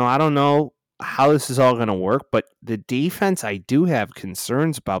shift, and, I don't know how this is all going to work, but the defense I do have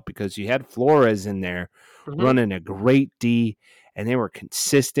concerns about because you had Flores in there running a great D, and they were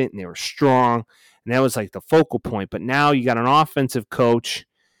consistent, and they were strong, and that was like the focal point. But now you got an offensive coach.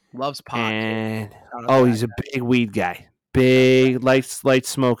 Loves pot. And, he's a big weed guy. Big, likes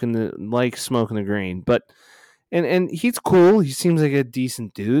smoking the green, but and he's cool. He seems like a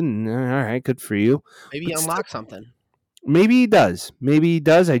decent dude, and all right, good for you. Maybe he unlocks something. Maybe he does.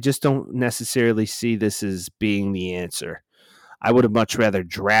 I just don't necessarily see this as being the answer. I would have much rather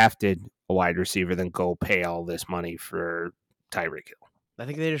drafted a wide receiver than go pay all this money for Tyreek Hill. I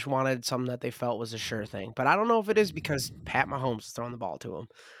think they just wanted something that they felt was a sure thing, but I don't know if it is because Pat Mahomes is throwing the ball to him.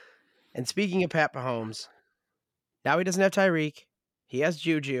 And speaking of Pat Mahomes. Now he doesn't have Tyreek. He has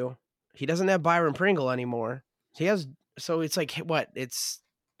Juju. He doesn't have Byron Pringle anymore. So it's like, what? It's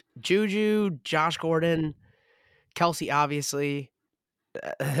Juju, Josh Gordon, Kelsey, obviously.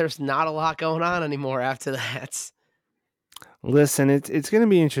 There's not a lot going on anymore after that. Listen, it's going to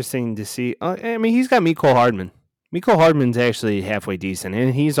be interesting to see. I mean, he's got Mecole Hardman. Mecole Hardman's actually halfway decent,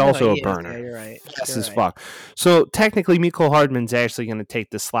 and he's also a burner. Yeah, you're right. Fast as fuck. So technically, Mecole Hardman's actually going to take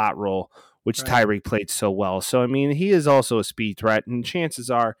the slot role, which Tyreek played so well. So, I mean, he is also a speed threat, and chances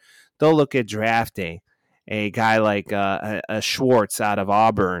are they'll look at drafting a guy like a Schwartz out of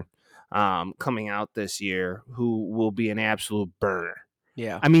Auburn coming out this year who will be an absolute burner.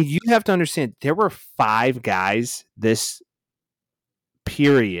 Yeah. I mean, you have to understand there were 5 guys this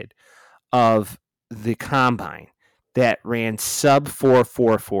period of the combine that ran sub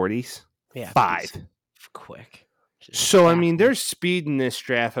 4.40s. Yeah. 5. Quick. Just So I mean, stacking. they're speeding this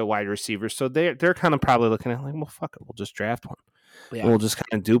draft at wide receiver. So they're kind of probably looking at like, well, fuck it, we'll just draft one. Yeah. We'll just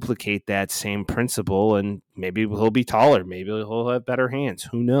kind of duplicate that same principle, and maybe he'll be taller. Maybe he'll have better hands.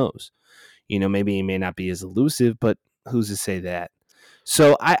 Who knows? Maybe he may not be as elusive, but who's to say that?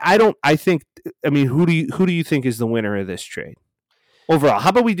 So I don't. I think. I mean, who do you think is the winner of this trade overall? How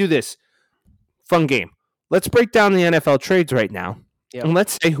about we do this fun game? Let's break down the NFL trades right now, and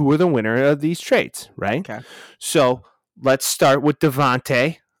let's say who are the winner of these trades. Right. Okay. So let's start with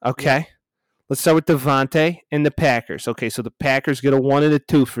Devontae. Okay. Yep. Let's start with Devontae and the Packers. Okay, so the Packers get a 1 and a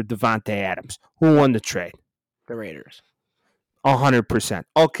 2 for Devontae Adams. Who won the trade? The Raiders. 100%.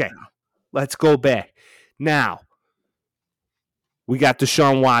 Okay, let's go back. Now, we got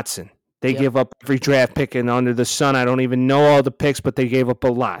Deshaun Watson. They give up every draft pick and under the sun. I don't even know all the picks, but they gave up a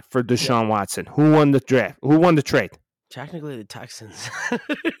lot for Deshaun Watson. Who won the draft? Who won the trade? Technically, the Texans.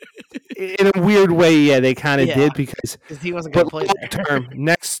 In a weird way, yeah, they kind of did because he wasn't going to play there. Term,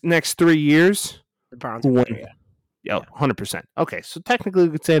 next 3 years, the Browns won. Better, yeah, 100%. Okay, so technically,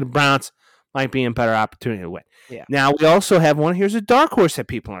 we could say the Browns might be in better opportunity to win. Yeah. Now we also have one. Here's a dark horse that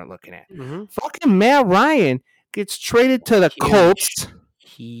people aren't looking at. Mm-hmm. Fucking Matt Ryan gets traded to the Colts.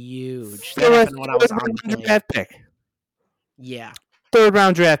 Huge. That happened when I was on the draft pick. Yeah. 3rd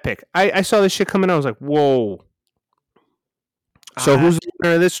round draft pick. I saw this shit coming out. I was like, whoa. So who's the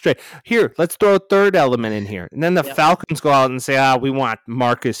winner of this trade? Here, let's throw a third element in here. And then the Falcons go out and say, we want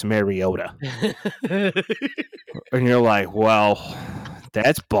Marcus Mariota. And you're like, well,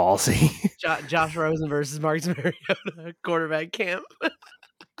 that's ballsy. Josh Rosen versus Marcus Mariota, quarterback camp.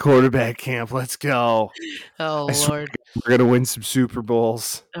 Quarterback camp, let's go. Oh, Lord. We're going to win some Super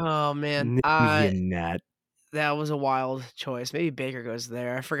Bowls. Oh, man. That was a wild choice. Maybe Baker goes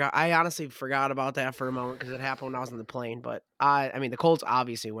there. I forgot. I honestly forgot about that for a moment because it happened when I was on the plane. But I mean, the Colts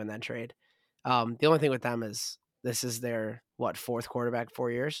obviously win that trade. The only thing with them is this is their 4th quarterback,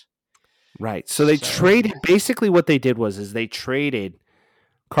 4 years. Right. So they traded. Basically, what they did was they traded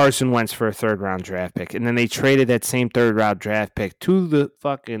Carson Wentz for a 3rd round draft pick, and then they traded that same 3rd round draft pick to the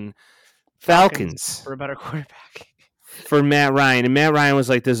fucking Falcons for a better quarterback. For Matt Ryan, and Matt Ryan was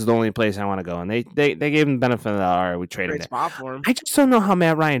like, "This is the only place I want to go," and they gave him the benefit of the doubt. All right, we traded Great spot for him. I just don't know how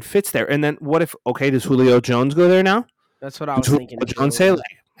Matt Ryan fits there. And then what if does Julio Jones go there now? That's what I was thinking. Jones say like,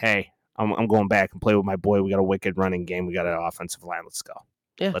 "Hey, I'm going back and play with my boy. We got a wicked running game. We got an offensive line. Let's go.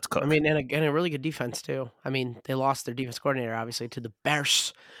 Yeah, let's cook." I mean, and a really good defense too. I mean, they lost their defense coordinator obviously to the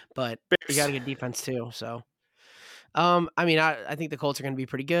Bears, but you got a good defense too. So, I mean, I think the Colts are going to be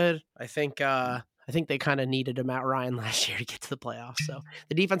pretty good. I think they kind of needed a Matt Ryan last year to get to the playoffs. So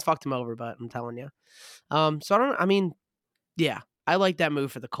the defense fucked him over, but I'm telling you. I like that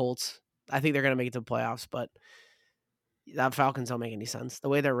move for the Colts. I think they're going to make it to the playoffs, but that Falcons don't make any sense. The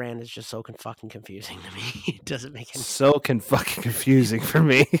way they're ran is just so fucking confusing to me. It doesn't make any sense. Fucking confusing for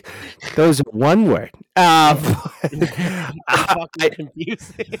me. Those are one word. Fucking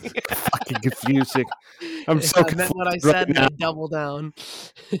confusing. Fucking confusing. I'm so confused. That's what I said, and I double down.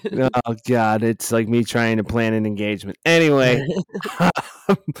 Oh, God. It's like me trying to plan an engagement. Anyway,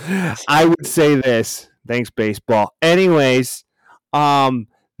 I would say this. Thanks, baseball. Anyways,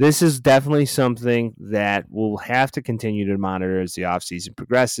 this is definitely something that we'll have to continue to monitor as the offseason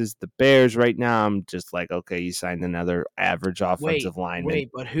progresses. The Bears right now, I'm just like, okay, you signed another average offensive lineman. Wait,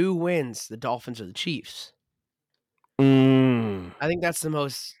 but who wins, the Dolphins or the Chiefs? I think that's the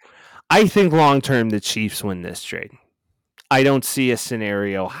most... I think long-term the Chiefs win this trade. I don't see a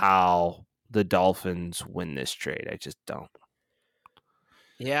scenario how the Dolphins win this trade. I just don't.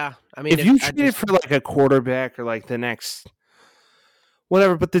 Yeah. I mean, if you traded for like a quarterback or like the next...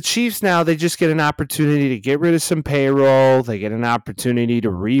 whatever, but the Chiefs now, they just get an opportunity to get rid of some payroll. They get an opportunity to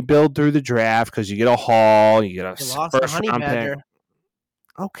rebuild through the draft because you get a haul, you get a first round pick.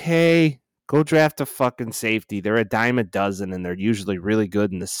 Okay, go draft a fucking safety. They're a dime a dozen, and they're usually really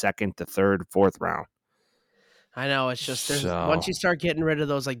good in the 2nd to 3rd, 4th round. I know, it's just once you start getting rid of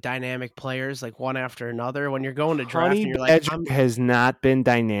those like dynamic players, like one after another, when you're going to draft, and you're like, has not been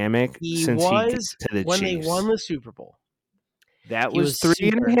dynamic since he got to the when Chiefs. They won the Super Bowl. That was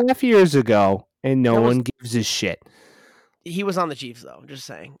 3.5 years ago, and no one gives a shit. He was on the Chiefs, though. Just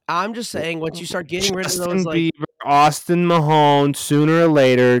saying. I'm just saying, once you start getting rid of those, like Bieber, Austin Mahone, sooner or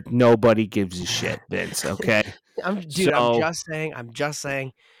later, nobody gives a shit, Vince. Okay, I'm just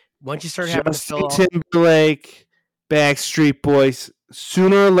saying. Once you start having to fill Timberlake, Backstreet Boys,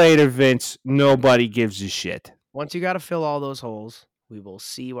 sooner or later, Vince, nobody gives a shit. Once you got to fill all those holes, We will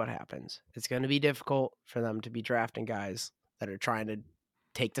see what happens. It's going to be difficult for them to be drafting guys that are trying to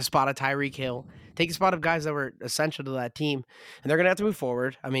take the spot of Tyreek Hill, take the spot of guys that were essential to that team, and they're going to have to move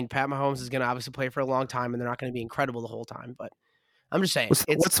forward. I mean, Pat Mahomes is going to obviously play for a long time, and they're not going to be incredible the whole time. But I'm just saying, What's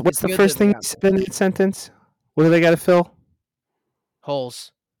the good first that they thing you got said in that sentence? What do they got to fill?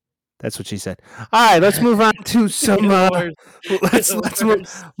 holes. That's what she said. All right, let's move on to some. You're the worst. Let's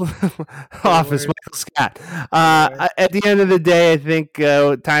move. Office, worst. Michael Scott. Worst. At the end of the day, I think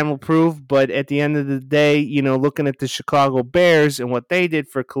time will prove. But at the end of the day, looking at the Chicago Bears and what they did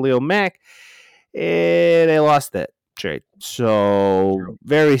for Khalil Mack, they lost that trade. So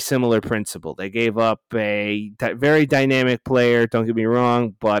very similar principle. They gave up a very dynamic player. Don't get me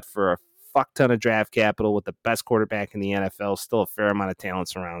wrong, but for a fuck ton of draft capital with the best quarterback in the NFL, still a fair amount of talent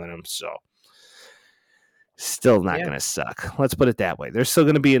surrounding him. So still not going to suck. Let's put it that way. They're still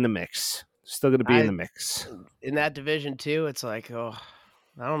going to be in the mix. Still going to be in the mix. In that division, too, it's like, I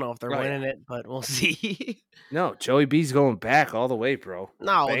don't know if they're winning it, but we'll see. No, Joey B's going back all the way, bro.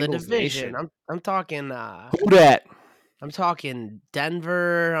 No, Bengals the division. Nation. I'm talking. Who dat? I'm talking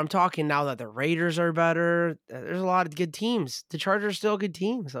Denver. I'm talking now that the Raiders are better. There's a lot of good teams. The Chargers are still a good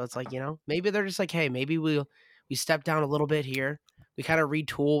team. So it's like, maybe they're just like, hey, maybe we step down a little bit here. We kind of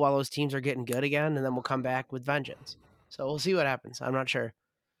retool while those teams are getting good again, and then we'll come back with vengeance. So we'll see what happens. I'm not sure.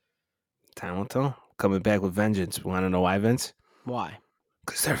 Time will tell. Coming back with vengeance. Want to know why, Vince? Why?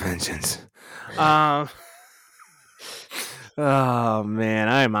 Because they're vengeance. Oh, man,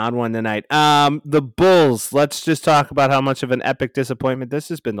 I am on one tonight. The Bulls, let's just talk about how much of an epic disappointment this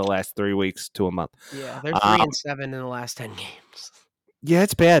has been the last 3 weeks to a month. Yeah, they're 3-7 in the last 10 games. Yeah,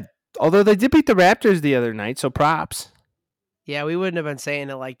 it's bad. Although they did beat the Raptors the other night, so props. Yeah, we wouldn't have been saying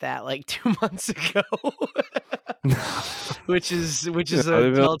it like that like 2 months ago. which is a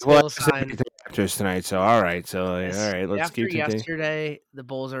telltale sign. Raptors tonight, so all right. So all right, let's After keep yesterday, the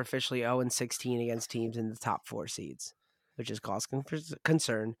Bulls are officially 0-16 against teams in the top 4 seeds, which is cause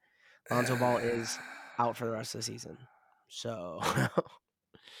concern. Lonzo Ball is out for the rest of the season. So,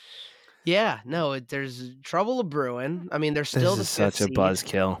 yeah, no, there's trouble brewing. I mean, they're still the 5th seed. Such a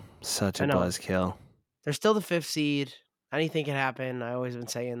buzzkill. Such a buzzkill. They're still the 5th seed. Anything can happen. I always been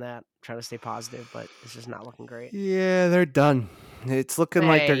saying that, trying to stay positive, but it's just not looking great. Yeah, they're done. It's looking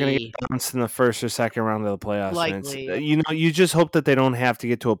like they're going to get bounced in the first or second round of the playoffs. Likely. You just hope that they don't have to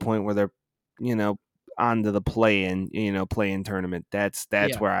get to a point where they're, onto the play-in tournament. That's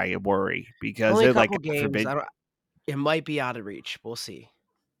where I worry because only they're a couple like games. It might be out of reach. We'll see.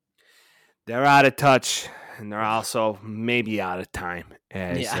 They're out of touch, and they're also maybe out of time,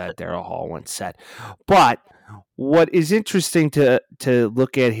 as Daryl Hall once said. But what is interesting to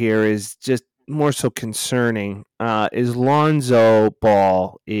look at here is just more so concerning is Lonzo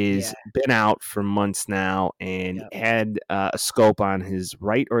Ball is been out for months now and had a scope on his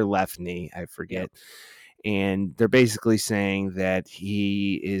right or left knee, I forget. And they're basically saying that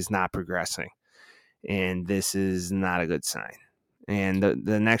he is not progressing, and this is not a good sign. And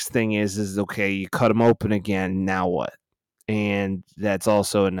the next thing is okay, you cut him open again, now what? And that's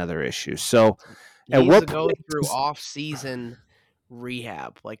also another issue. So he needs to go through off-season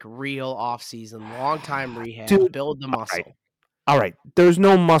rehab, like real off-season, long-time rehab, build the muscle. All right, there's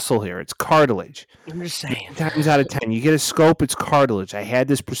no muscle here. It's cartilage. I'm just saying. 9 times out of 10, you get a scope, it's cartilage. I had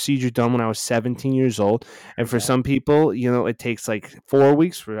this procedure done when I was 17 years old. And for some people, it takes like 4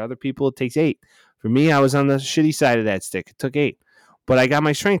 weeks. For other people, it takes 8. For me, I was on the shitty side of that stick. It took 8. But I got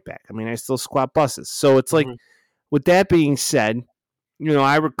my strength back. I mean, I still squat buses. So it's like, with that being said,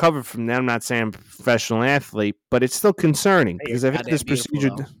 I recovered from that. I'm not saying I'm a professional athlete, but it's still concerning because I've had this procedure.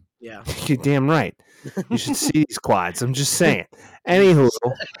 Yeah. You're damn right. You should see these quads. I'm just saying. Anywho,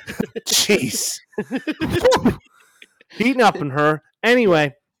 jeez. Heating up in her.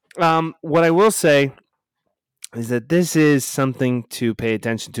 Anyway, what I will say is that this is something to pay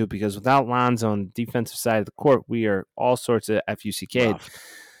attention to because without Lonzo on the defensive side of the court, we are all sorts of FUCK'd.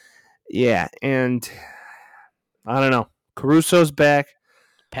 Yeah, and I don't know. Caruso's back.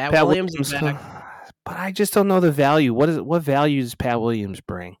 Pat Williams is back. But I just don't know the value. What value does Pat Williams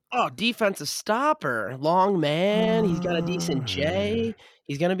bring? Oh, defensive stopper. Long man. He's got a decent J.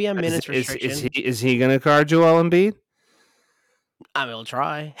 He's going to be on minutes restriction. Is he going to guard Joel Embiid? I mean, we'll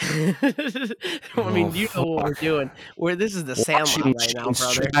try. I mean, you know what we're doing. This is the Sandlot right now,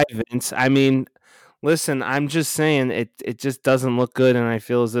 brother. Vince. I mean, listen, I'm just saying it just doesn't look good, and I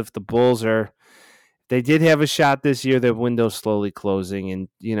feel as if the Bulls are – they did have a shot this year. Their window's slowly closing, and,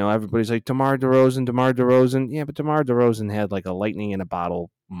 everybody's like, DeMar DeRozan. Yeah, but DeMar DeRozan had like a lightning in a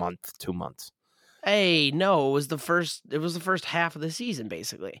bottle month, 2 months. Hey, no, it was the first half of the season,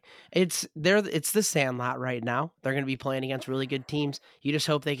 basically. It's the Sandlot right now. They're going to be playing against really good teams. You just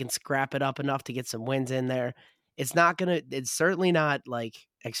hope they can scrap it up enough to get some wins in there. It's certainly not like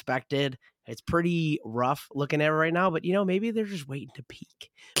expected. It's pretty rough looking at it right now, but maybe they're just waiting to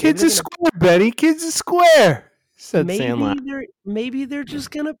peak. Maybe Kids they're are gonna square, Betty. Kids are square, said Sandlot. maybe they're just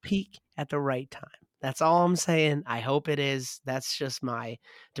gonna peak at the right time. That's all I'm saying. I hope it is. That's just my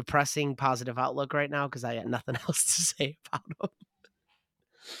depressing positive outlook right now because I got nothing else to say about them.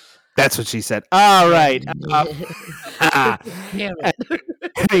 That's what she said. All right. Damn it.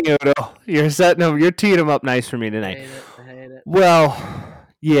 Hey, Udo, you're teeing them up nice for me I tonight. hate it. Well,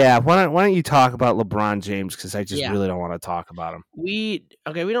 yeah. Why don't you talk about LeBron James? Because I just Yeah. really don't want to talk about him. We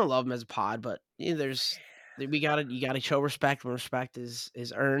don't love him as a pod, but you gotta show respect when respect is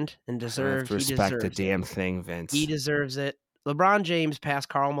earned and I have deserved. to He respect the deserves it. damn thing, Vince. He deserves it. LeBron James passed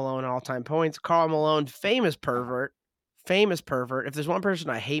Karl Malone all-time points. Karl Malone, famous pervert. If there's one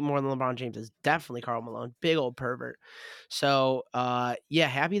person I hate more than LeBron James, it's definitely Karl Malone. Big old pervert. So,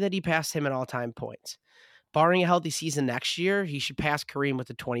 happy that he passed him at all-time points. Barring a healthy season next year, he should pass Kareem with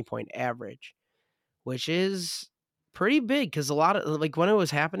a 20-point average, which is pretty big because a lot of when it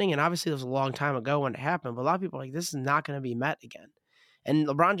was happening, and obviously it was a long time ago when it happened, but a lot of people are like, this is not going to be met again. And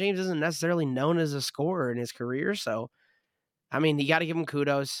LeBron James isn't necessarily known as a scorer in his career, so I mean, you got to give him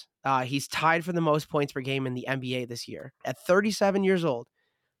kudos. He's tied for the most points per game in the NBA this year at 37 years old,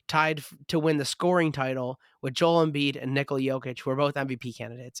 tied to win the scoring title with Joel Embiid and Nikola Jokic, who are both MVP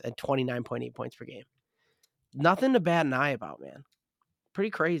candidates at 29.8 points per game. Nothing to bat an eye about, man. Pretty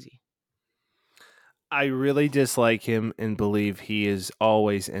crazy. I really dislike him and believe he is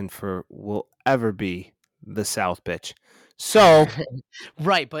always and will ever be the South bitch. So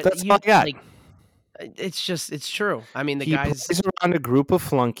right, but that's all I got. It's true. I mean, He plays around a group of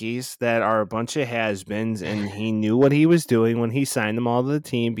flunkies that are a bunch of has-beens, and he knew what he was doing when he signed them all to the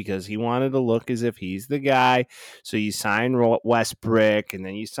team because he wanted to look as if he's the guy. So you sign Westbrook, and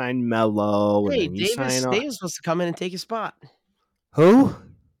then you sign Melo, and then you Davis sign was supposed to come in and take his spot. Who?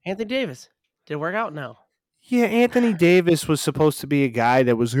 Anthony Davis. Did it work out? No. Yeah, Anthony Davis was supposed to be a guy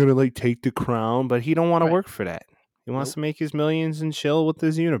that was going to take the crown, but he don't want to work for that. He wants to make his millions and chill with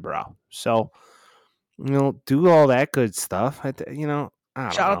his unibrow. So, do all that good stuff. I don't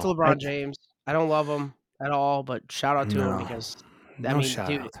shout out to LeBron James. I don't love him at all, but shout out to him because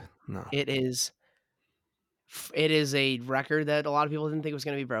shout out. No. It is a record that a lot of people didn't think was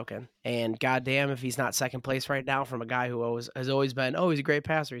going to be broken. And goddamn, if he's not second place right now from a guy who has always been, he's a great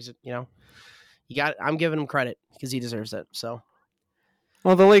passer. He's I'm giving him credit because he deserves it. So.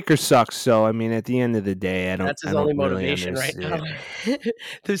 Well, the Lakers suck, so I mean, at the end of the day, That's his only motivation right now.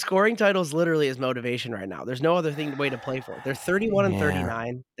 The scoring title is literally his motivation right now. There's no other way to play for. They're 31 and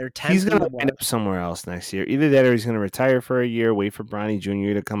 39. They're 10. He's going to end up somewhere else next year. Either that, or he's going to retire for a year, wait for Bronny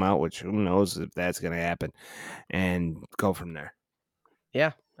Jr. to come out, which who knows if that's going to happen, and go from there.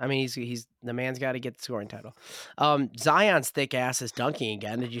 Yeah, I mean, he's the man's got to get the scoring title. Zion's thick ass is dunking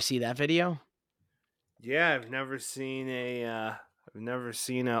again. Did you see that video? Yeah, I've never seen an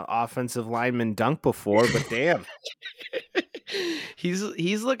offensive lineman dunk before, but damn.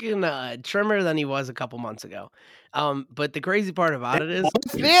 He's looking trimmer than he was a couple months ago. But the crazy part about it is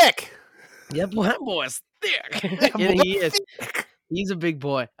thick. Yep, that boy's thick. And he is. He's a big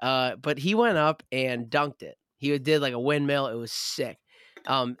boy. But he went up and dunked it. He did a windmill. It was sick.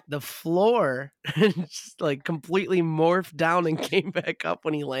 The floor just completely morphed down and came back up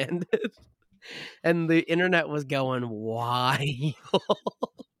when he landed. And the internet was going wild.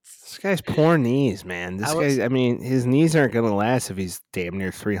 This guy's poor knees, man. His knees aren't going to last if he's damn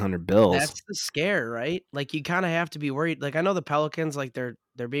near 300 bills. That's the scare, right? You kind of have to be worried. I know the Pelicans,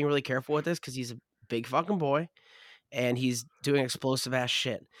 they're being really careful with this because he's a big fucking boy and he's doing explosive ass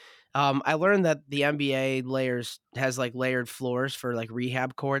shit. I learned that the NBA has layered floors for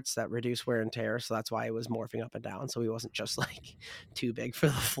rehab courts that reduce wear and tear. So that's why it was morphing up and down. So he wasn't just too big for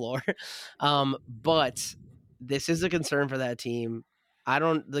the floor. But this is a concern for that team. I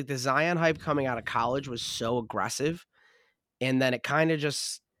don't the Zion hype coming out of college was so aggressive. And then it kind of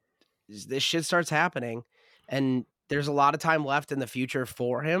just, this shit starts happening and there's a lot of time left in the future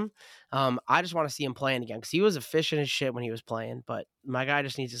for him. I just want to see him playing again because he was efficient as shit when he was playing, but my guy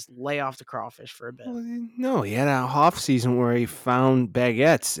just needs to lay off the crawfish for a bit. Well, no, he had a off season where he found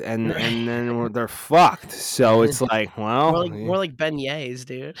baguettes and then they're fucked. So it's more like beignets,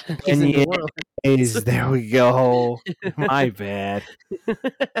 dude. Beignets, there we go. My bad.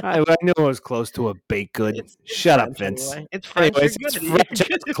 I knew it was close to a baked good. Shut up, Vince. Anyway. It's French. Anyways, it's French.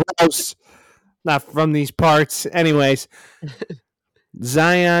 It's close. Not from these parts. Anyways,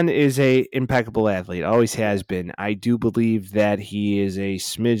 Zion is a impeccable athlete, always has been. I do believe that he is a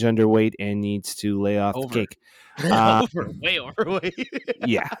smidge underweight and needs to lay off the Over. cake. Um, Way overweight.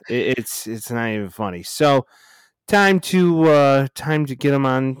 yeah, it's not even funny. So time to get him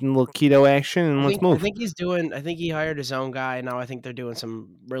on a little keto action and let's I move. think he's doing. I think he hired his own guy. Now I think they're doing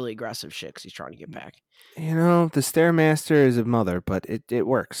some really aggressive shit 'cause he's trying to get back. You know, the Stairmaster is a mother, but it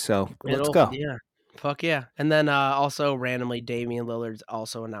works. So let's go. Yeah. Fuck yeah. And then also randomly Damian Lillard's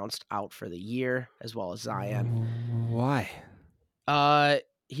also announced out for the year, as well as Zion. Why?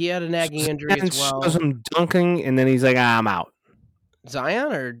 He had a nagging injury as well. Shows him dunking, and then he's like, I'm out.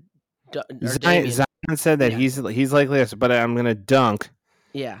 Zion or Zion said that he's like this, but I'm gonna dunk.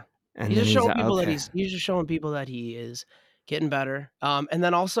 Yeah. And he's just showing people okay. that he's just showing people that he is getting better. And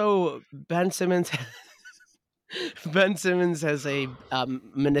then also Ben Simmons has a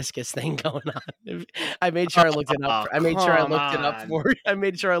meniscus thing going on. I made sure I looked it up. I made sure I looked it up for you. I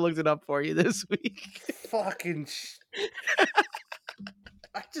made sure I looked it up for you this week. Fucking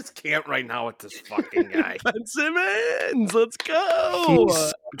I just can't right now with this fucking guy. Ben Simmons, let's go. He's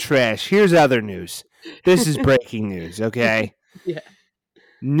so trash. Here's other news. This is breaking news, okay? Yeah.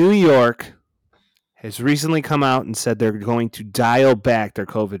 New York has recently come out and said they're going to dial back their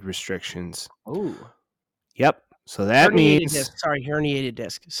COVID restrictions. Oh. Yep. So that means herniated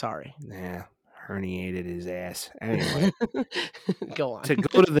disc. Sorry. Yeah, herniated his ass. Anyway. Go on. To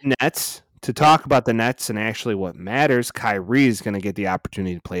go to the Nets, to talk about the Nets and actually what matters, Kyrie is going to get the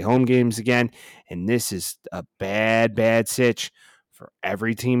opportunity to play home games again. And this is a bad, bad sitch for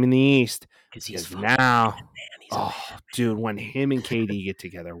every team in the East. Because now, dude, when him and KD get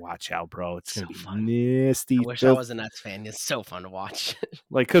together, watch out, bro. It's going to be nasty. I wish I was a Nets fan. It's so fun to watch.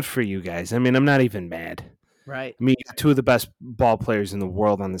 Like, good for you guys. I mean, I'm not even mad. Right. I mean, two of the best ball players in the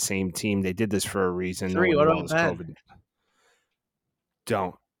world on the same team. They did this for a reason. Three. What about Ben?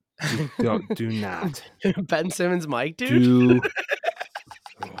 Do not. Ben Simmons, Mike, dude.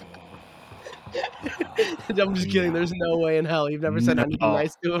 I'm just kidding. There's no way in hell you've never said anything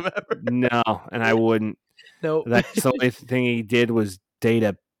nice to him ever. No, and I wouldn't. Nope. That's the only thing he did was date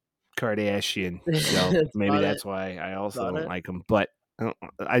a Kardashian. So maybe that's why I also don't like him. But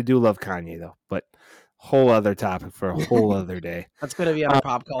I do love Kanye though. But whole other topic for a whole other day. That's going to be on a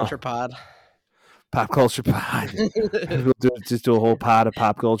pop culture pod. Pop culture pod. We'll just do a whole pod of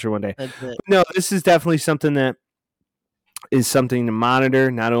pop culture one day. No, this is definitely something that is something to monitor,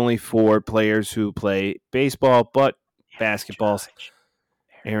 not only for players who play baseball, but basketball.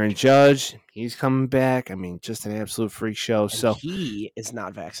 Aaron Judge, he's coming back. I mean, just an absolute freak show. So he is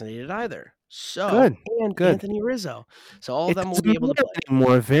not vaccinated either. So good. Anthony Rizzo. So all of them will be able to play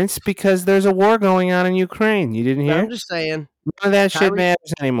anymore, Vince, because there's a war going on in Ukraine. You didn't hear? I'm just saying. None of that shit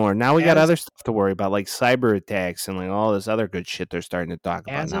matters anymore. Now we got other stuff to worry about, like cyber attacks and like all this other good shit they're starting to talk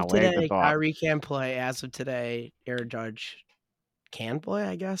about now. As of today, Kyrie can play. As of today, Aaron Judge can play,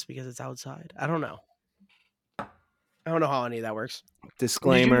 I guess, because it's outside. I don't know. I don't know how any of that works.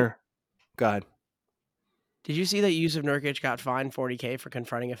 Disclaimer. God. Did you see that Yusuf Nurkic got fined $40,000 for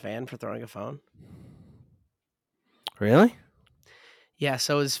confronting a fan for throwing a phone? Really? Yeah,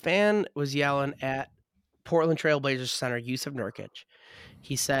 so his fan was yelling at Portland Trailblazers center Yusuf Nurkic.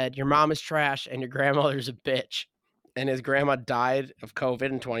 He said, "Your mom is trash and your grandmother's a bitch." And his grandma died of COVID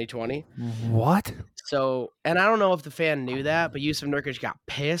in 2020. What? So, and I don't know if the fan knew that, but Yusuf Nurkic got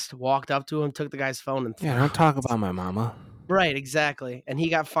pissed, walked up to him, took the guy's phone, and don't talk about my mama. Right, exactly. And he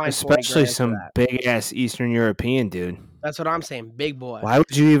got fined, especially some big ass Eastern European dude. That's what I'm saying, big boy. Why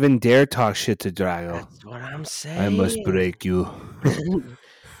would you even dare talk shit to Drago? That's what I'm saying. I must break you. And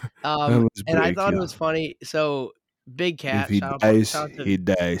I thought it was funny. So, Big Cat, if he dies, he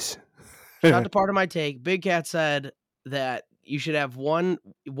dies. Shout out to Part of My Take. Big Cat said that you should have one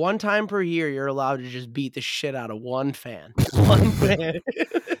time per year you're allowed to just beat the shit out of one fan. One fan.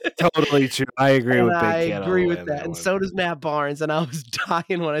 Totally true. I agree with Big Cat. I agree with that. And so does Matt Barnes. And I was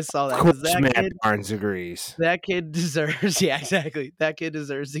dying when I saw that. Of course Matt Barnes agrees. That kid deserves, yeah, exactly. That kid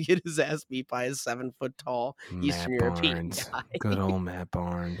deserves to get his ass beat by a 7-foot-tall Eastern European guy. Good old Matt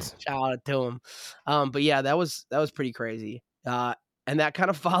Barnes. Shout out to him. But yeah, that was pretty crazy. And that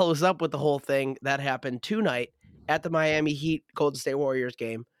kind of follows up with the whole thing that happened tonight at the Miami Heat Golden State Warriors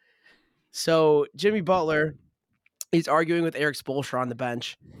game. So Jimmy Butler, he's arguing with Eric Spoelstra on the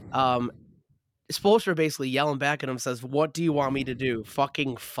bench. Spoelstra basically yelling back at him, says, "What do you want me to do?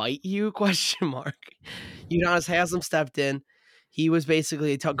 Fucking fight you?" ? Udonis Haslem stepped in. He was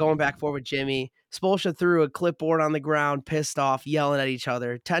basically going back forward with Jimmy. Spoelstra threw a clipboard on the ground, pissed off, yelling at each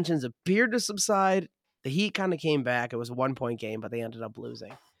other. Tensions appeared to subside. The Heat kind of came back. It was a 1-point game, but they ended up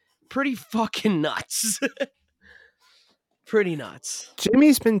losing. Pretty fucking nuts. pretty nuts.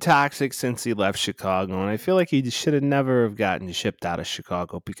 Jimmy's been toxic since he left Chicago, and I feel like he should have never have gotten shipped out of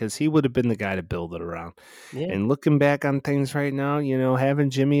Chicago because he would have been the guy to build it around. Yeah. And looking back on things right now, having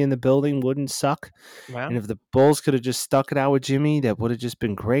Jimmy in the building wouldn't suck. Well, And if the Bulls could have just stuck it out with Jimmy, that would have just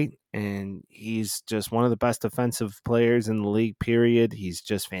been great. And he's just one of the best defensive players in the league, period. He's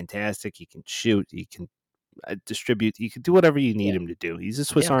just fantastic. He can shoot. He can distribute. He can do whatever you need him to do. He's a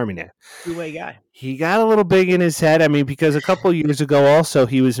Swiss Army knife. two-way guy. He got a little big in his head. I mean, because a couple of years ago also,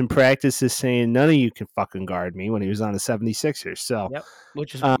 he was in practices saying, none of you can fucking guard me when he was on the 76ers. So, Yep,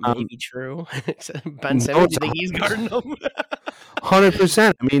 which is um, maybe true. Ben Simmons, do you think he's guarding him?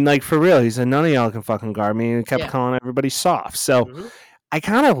 100%. I mean, like, for real, he said, none of y'all can fucking guard me. And he kept Yeah. calling everybody soft. So, Mhm. I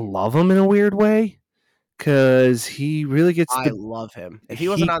kind of love him in a weird way because he really gets I love him. If he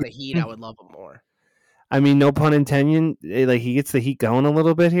wasn't on the Heat, I would love him more. I mean, no pun intended. Like, he gets the heat going a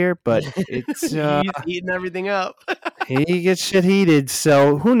little bit here, but it's He's eating everything up. he gets shit heated.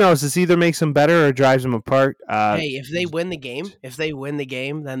 So who knows? This either makes him better or drives him apart. Hey, if they win the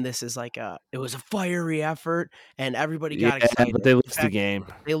game, then this is like it was a fiery effort and everybody got excited. But they lose the game.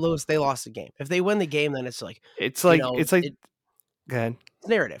 They lost the game. If they win the game, then it's like It's like go ahead. It's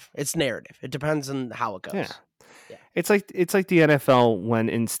narrative. It's narrative. It depends on how it goes. Yeah. It's like the NFL when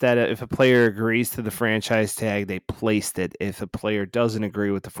instead of if a player agrees to the franchise tag, they placed it. If a player doesn't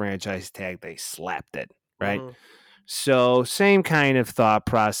agree with the franchise tag, they slapped it. Right. Mhm. So same kind of thought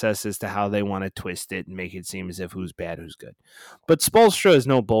process as to how they want to twist it and make it seem as if who's bad, who's good. But Spoelstra is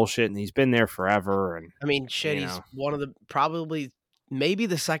no bullshit, and he's been there forever. And I mean, shit, he's one of the probably maybe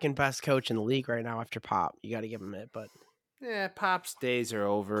the second best coach in the league right now after Pop. You got to give him it, but. Yeah, Pop's days are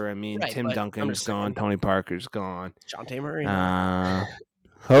over. I mean, Right, Tim but Duncan's gone. Tony Parker's gone. DeJounte Murray.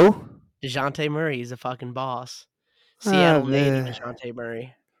 Who? DeJounte Murray. He's a fucking boss. Seattle native the DeJounte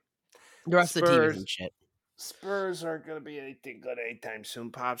Murray. The rest of the team isn't shit. Spurs aren't going to be anything good anytime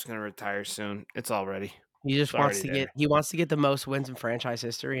soon. Pop's going to retire soon. It's all ready. He just wants to get the most wins in franchise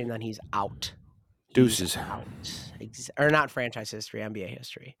history, and then he's out. Deuces. Out. Or not franchise history, NBA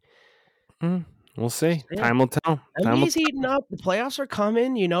history. We'll see. Yeah. Time will tell. NBA's heating up. The playoffs are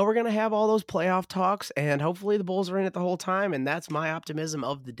coming. We're going to have all those playoff talks, and hopefully the Bulls are in it the whole time, and that's my optimism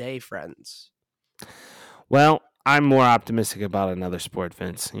of the day, friends. Well, I'm more optimistic about another sport,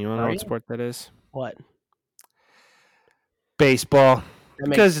 Vince. You want to know what sport that is? What? Baseball.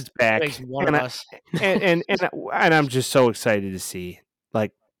 Because it's back. Makes one of us. and I'm just so excited to see.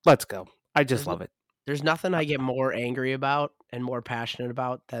 Like, let's go. I just love it. There's nothing I get more angry about and more passionate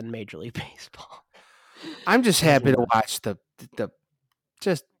about than Major League Baseball. I'm just happy to watch the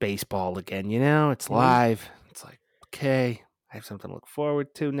just baseball again. It's live. It's like, okay, I have something to look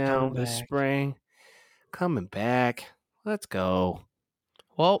forward to now this spring. Coming back. Let's go.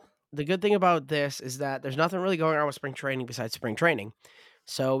 Well, the good thing about this is that there's nothing really going on with spring training besides spring training.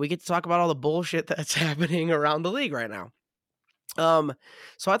 So we get to talk about all the bullshit that's happening around the league right now.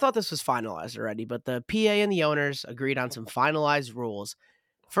 So I thought this was finalized already, but the PA and the owners agreed on some finalized rules.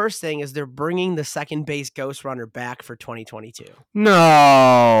 First thing is they're bringing the second base ghost runner back for 2022.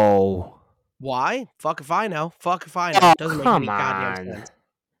 No. Why? Fuck if I know. It doesn't make any goddamn sense.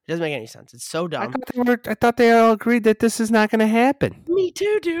 It doesn't make any sense. It's so dumb. I thought they all agreed that this is not going to happen. Me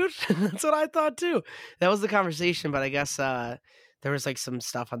too, dude. That's what I thought too. That was the conversation, but I guess there was like some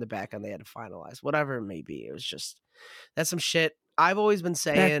stuff on the back end they had to finalize. Whatever it may be. It was just that's some shit. I've always been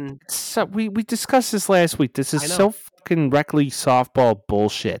saying we discussed this last week. This is so fucking reckless softball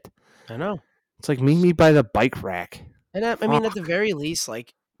bullshit. I know. It's like meet me by the bike rack. And I mean, at the very least,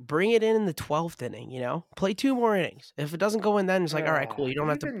 like bring it in the 12th inning. Play 2 more innings. If it doesn't go in, then it's like, all right, cool. You don't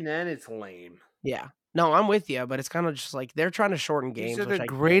have to. Even then, it's lame. Yeah. No, I'm with you, but it's kind of just like they're trying to shorten games. These are the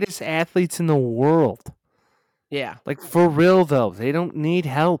greatest athletes in the world. Yeah. Like for real though, they don't need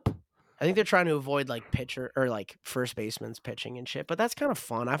help. I think they're trying to avoid like pitcher or like first baseman's pitching and shit, but that's kind of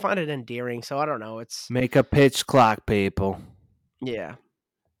fun. I find it endearing, so I don't know. It's make a pitch clock, people. Yeah.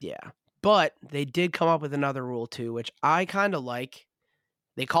 But they did come up with another rule too, which I kind of like.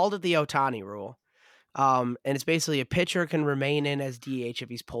 They called it the Ohtani rule, and it's basically a pitcher can remain in as DH if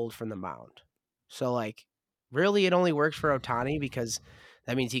he's pulled from the mound. So like, really, it only works for Ohtani because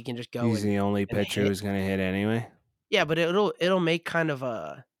that means he can just go. He's the only pitcher who's going to hit anyway. Yeah, but it'll make kind of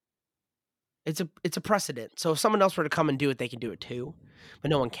a. It's a precedent. So if someone else were to come and do it, they can do it too, but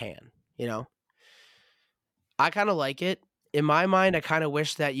no one can. I kind of like it. In my mind, I kind of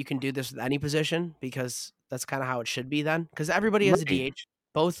wish that you can do this with any position because that's kind of how it should be then. Because everybody has a DH.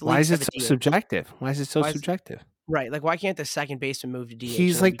 Both leagues Why is it have so subjective? Why is it so subjective? Right. Like, why can't the second baseman move to DH?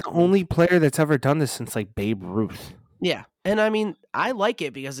 He's like the only player that's ever done this since like Babe Ruth. Yeah, and I mean, I like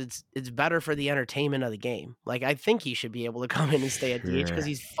it because it's better for the entertainment of the game. Like, I think he should be able to come in and stay at DH because Sure.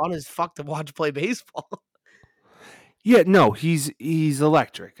 he's fun as fuck to watch play baseball. Yeah, no, he's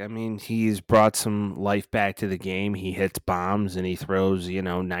electric. I mean, he's brought some life back to the game. He hits bombs and he throws,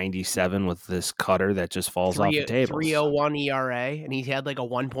 97 with this cutter that just falls off the tables. 3.01 ERA, and he had like a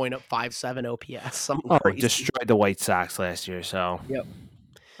 1.57 OPS, something Oh, crazy. destroyed the White Sox last year, so Yep,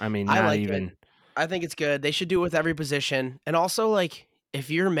 I mean, I not like it. even. I think it's good. They should do it with every position, and also like if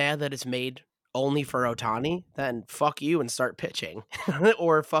you're mad that it's made only for Otani, then fuck you and start pitching,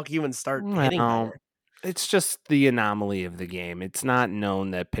 or fuck you and start hitting Well, better. it's just the anomaly of the game. It's not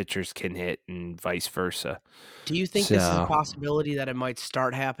known that pitchers can hit and vice versa. Do you think this is a So, possibility that it might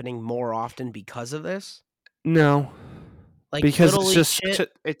start happening more often because of this? no, Like because little it's league just such shit?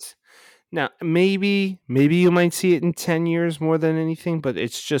 a it's now maybe you might see it in 10 years more than anything, but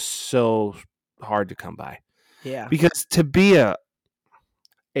it's just so hard to come by. Yeah, Because to be a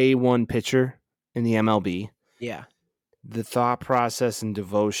A1 pitcher in the MLB, yeah, the thought process and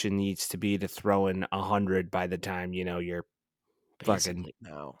devotion needs to be to throw in 100 by the time, you're fucking basically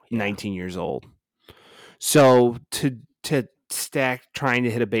no. Yeah, 19 years old. So to stack trying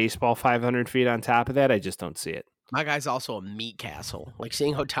to hit a baseball 500 feet on top of that, I just don't see it. my guy's also a meat castle. Like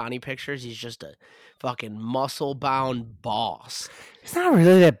seeing Otani pictures, he's just a fucking muscle bound boss. He's not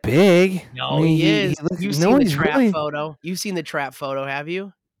really that big. I No, mean, he he is. looks. You've No, seen the he's trap really photo. You've seen the trap photo, have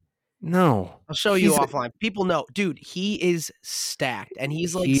you? no. I'll show you offline. People know, dude. He is stacked, and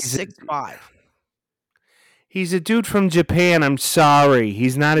he's like He's 6'5". he's a dude from Japan. I'm sorry,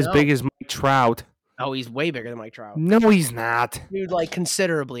 he's not as No, big as Mike Trout. oh, he's way bigger than Mike Trout. No, he's not. Dude, like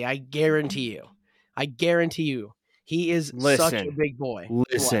considerably. I guarantee you. I guarantee you. He is such a Listen, big boy. What?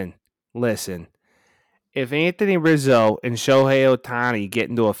 listen, listen. If Anthony Rizzo and Shohei Ohtani get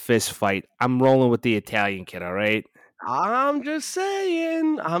into a fist fight, I'm rolling with the Italian kid. All right. I'm just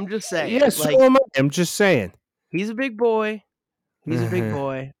saying. I'm just saying. Yeah, so Like, am I. I'm just saying. he's a big boy. He's a big Uh-huh.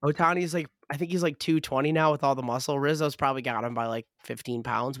 boy. Otani's like, I think he's like 220 now with all the muscle. Rizzo's probably got him by like 15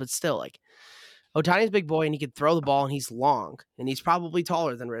 pounds, but still, like, Otani's a big boy and he can throw the ball and he's long and he's probably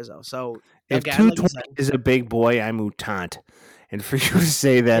taller than Rizzo. So, If again, like you 220 said, is a big boy, I'm mutant. And for you to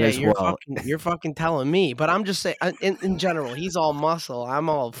say that yeah, as well, you're fucking telling me. But I'm just saying, in general, he's all muscle. I'm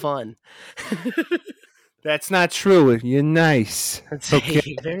all fun. that's not true. You're nice. Let's Okay.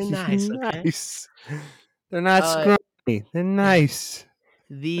 say very nice. You're Okay. nice. They're not Uh, scrawny. They're nice.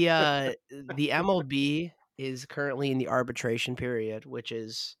 the MLB is currently in the arbitration period, which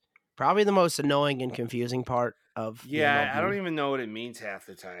is probably the most annoying and confusing part of the Yeah, I don't MLB. even know what it means half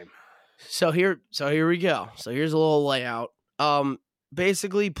the time. So here we go. So here's a little layout.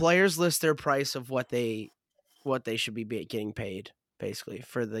 Basically, players list their price of what they should be getting paid basically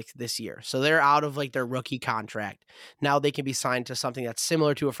for this year. So they're out of like their rookie contract. Now they can be signed to something that's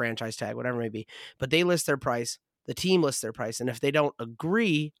similar to a franchise tag, whatever it may be. But they list their price. The team lists their price, and if they don't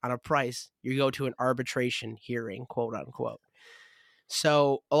agree on a price, you go to an arbitration hearing, quote unquote.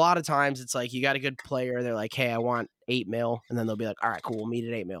 So a lot of times it's like you got a good player, they're like, "Hey, I want 8 mil," and then they'll be like, "All right, cool, we'll meet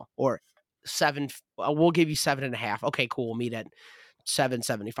at 8 mil," or seven. We'll give you 7.5. Okay, cool, we'll meet at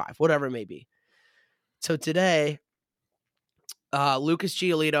 7.75, whatever it may be. So today, Lucas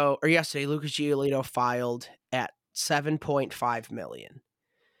Giolito filed at 7.5 million,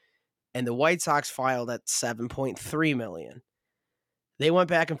 and the White Sox filed at 7.3 million. They went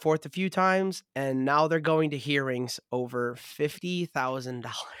back and forth a few times, and now they're going to hearings over $50,000.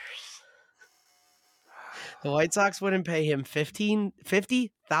 The White Sox wouldn't pay him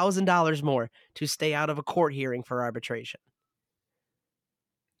 $50,000 more to stay out of a court hearing for arbitration.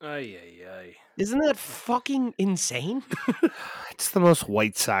 Ay, ay, ay. Isn't that fucking insane? It's the most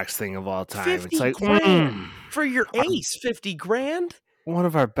White Sox thing of all time. 50 It's like, grand for your ace. 50 grand? one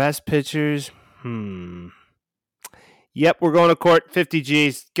of our best pitchers. Yep, we're going to court. 50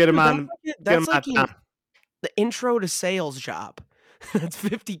 G's. Get him Dude, on. that's Get like him on. the intro to sales job. That's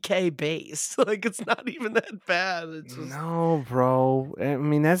 50K base. Like, it's not even that bad. It's just, No, bro. I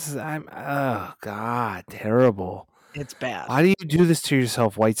mean, oh, God, terrible. it's bad. Why do you do this to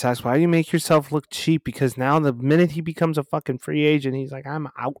yourself, White Sox? Why do you make yourself look cheap? Because now the minute he becomes a fucking free agent, he's like, I'm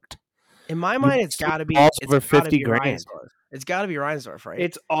out. In my You mind, it's got to be over 50 grand. Reinsdorf. It's got to be Reinsdorf, right?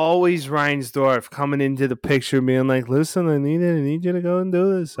 It's always Reinsdorf coming into the picture, being like, "Listen, I need you to go and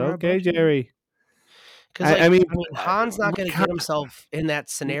do this." Yeah, Okay, buddy. Jerry. Because I mean, Han's not going to Han- get himself in that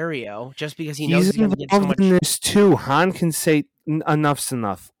scenario just because he knows he's he's going to get so involved much. in this too. Han can say enough's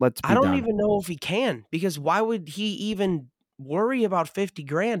enough. Let's be I don't done. even know if he can, because why would he even worry about 50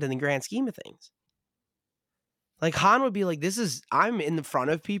 grand in the grand scheme of things? Like Han would be like, I'm in the front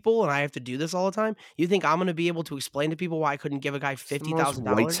of people and I have to do this all the time. You think I'm going to be able to explain to people why I couldn't give a guy It's the most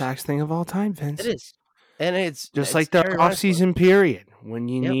White $50,000? Sox thing of all time, It Vince. is. And Just it's like the Jerry Reinsdorf. offseason period when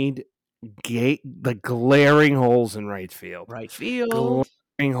you Yep. need the glaring holes in right field, Right field.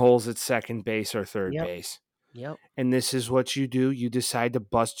 glaring holes at second base or third Yep. base. Yep. And this is what you do. You decide to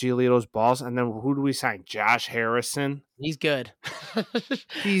bust Giolito's balls, and then who do we sign? Josh Harrison. He's good.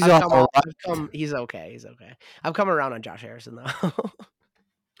 He's all right. He's okay. He's okay. I've come around on Josh Harrison though.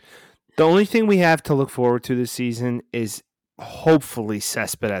 The only thing we have to look forward to this season is hopefully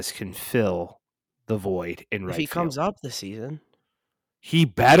Cespedes can fill the void in right If he field. comes up this season, He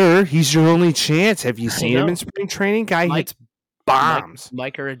better. He's your only chance. Have you seen him know. in spring training? Guy hits bombs.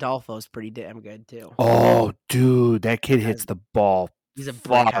 Micah Rodolfo's pretty damn good too. Oh, dude, that kid hits the ball. He's a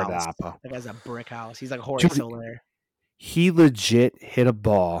brick far house. up. That guy's a brick house. He's like Horace Soler. He legit hit a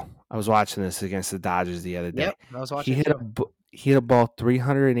ball. I was watching this against the Dodgers the other day. Yep, I was watching. He hit a ball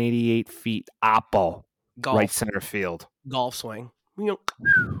 388 feet oppo Golf. right center field. Golf swing.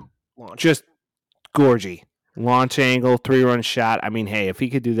 Launch. Just gorgy. Launch angle, 3-run shot. I mean, hey, if he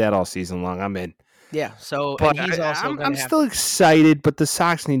could do that all season long, I'm in. Yeah, so But and he's also I'm still excited, but the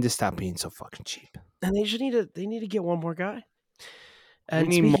Sox need to stop being so fucking cheap. And they need to get one more guy. And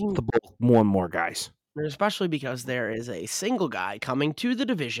we need more guys. Especially because there is a single guy coming to the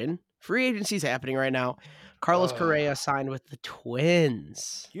division. Free agency's happening right now. Carlos Correa signed with the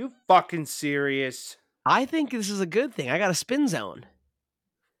Twins. You fucking serious? I think this is a good thing. I got a spin zone.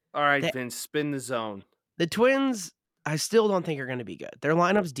 All right, Vince, spin the zone. The Twins, I still don't think are going to be good. Their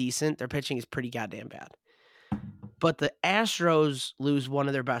lineup's decent. Their pitching is pretty goddamn bad. But the Astros lose one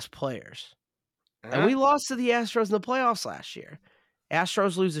of their best players. And we lost to the Astros in the playoffs last year.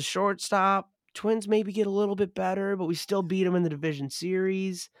 Astros lose a shortstop. Twins maybe get a little bit better, but we still beat them in the division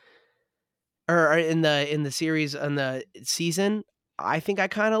series. Or in the series in the season. I think I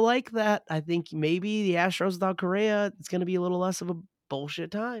kind of like that. I think maybe the Astros without Correa, it's going to be a little less of a bullshit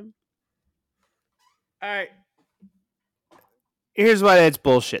time. All right. Here's why that's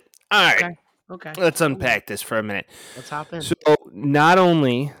bullshit. All right. Okay. Let's unpack this for a minute. Let's hop in. So not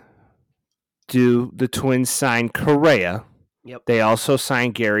only do the Twins sign Correa, they also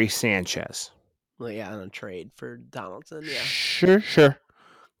sign Gary Sanchez. Well, yeah, on a trade for Donaldson, yeah. Sure.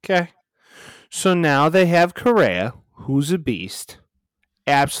 Okay. So now they have Correa, who's a beast.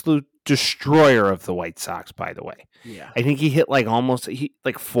 Absolute destroyer of the White Sox, by the way. Yeah. I think he hit like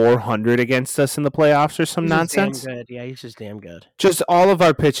 400 against us in the playoffs or some nonsense. Damn good. Yeah, he's just damn good. Just all of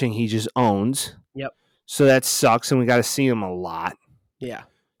our pitching he just owns. Yep. So that sucks, and we got to see him a lot. Yeah.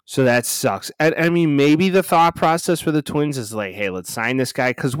 So that sucks. I mean, maybe the thought process for the Twins is like, hey, let's sign this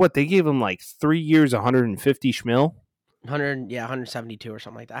guy. Because they gave him like 3 years, 150 schmil? 172 or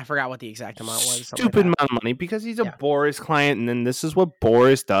something like that. I forgot what the exact amount was. Stupid amount of money because he's a Boris client, and then this is what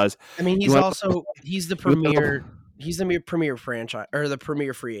Boris does. I mean, he's the premier. He's the premier franchise or the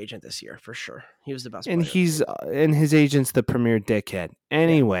premier free agent this year for sure. He was the best. And and his agent's the premier dickhead.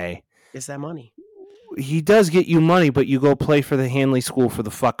 Anyway, it's that money. He does get you money, but you go play for the Hanley School for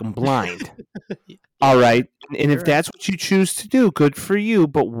the fucking blind. All right. And if that's what you choose to do, good for you.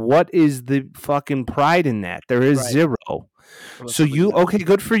 But what is the fucking pride in that? There is zero. So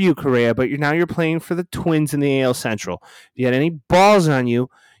good for you, Correa, but you're playing for the Twins in the AL Central. If you had any balls on you,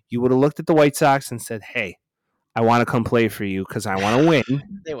 you would have looked at the White Sox and said, hey, I want to come play for you because I want to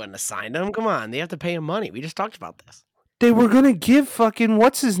win. They wouldn't have signed him. Come on. They have to pay him money. We just talked about this. They were going to give fucking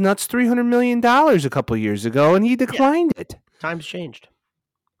what's-his-nuts $300 million a couple years ago, and he declined it. Times changed.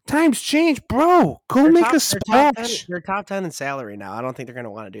 Bro. Go make a splash. They're top 10 in salary now. I don't think they're going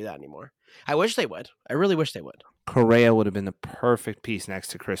to want to do that anymore. I wish they would. I really wish they would. Correa would have been the perfect piece next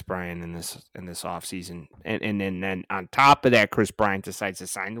to Chris Bryant in this offseason. And then on top of that, Chris Bryant decides to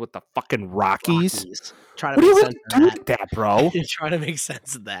sign with the fucking Rockies. Try to what make do you sense do of with that, bro? Try to make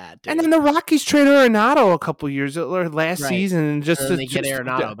sense of that, dude. And then the Rockies traded Arenado a couple years or last season. And they get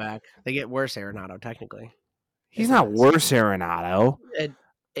Arenado back. They get worse Arenado, technically. He's not worse Arenado.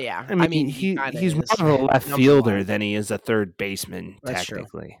 Yeah. I mean he's more of a left fielder than he is a third baseman,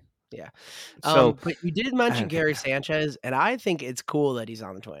 technically. True. Yeah. So, but you did mention Gary Sanchez, and I think it's cool that he's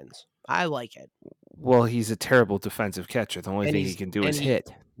on the Twins. I like it. Well, he's a terrible defensive catcher. The only thing he can do is hit.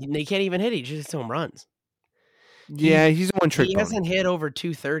 They can't even hit. He just hits home runs. Yeah, he's a one-trick pony. He hasn't hit over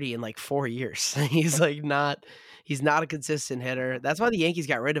 230 in like 4 years. He's not a consistent hitter. That's why the Yankees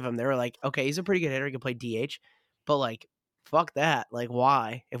got rid of him. They were like, okay, he's a pretty good hitter. He can play DH, but like, fuck that. Like,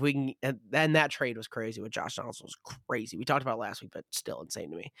 why? If we can, and that trade was crazy with Josh Donaldson was crazy. We talked about it last week, but still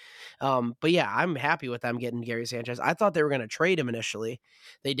insane to me. But yeah, I'm happy with them getting Gary Sanchez. I thought they were going to trade him initially.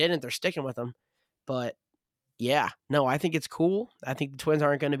 They didn't. They're sticking with him. But Yeah. No, I think it's cool. I think the Twins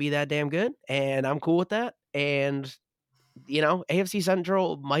aren't going to be that damn good, and I'm cool with that. And, AFC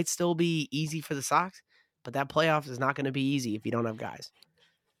Central might still be easy for the Sox, but that playoffs is not going to be easy if you don't have guys.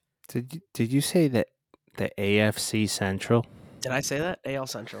 Did you say that the AFC Central? Did I say that? AL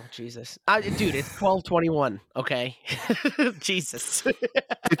Central. Jesus. Dude, it's 12:21, okay? Jesus.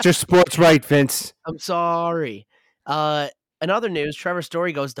 Get your sports right, Vince. I'm sorry. In other news, Trevor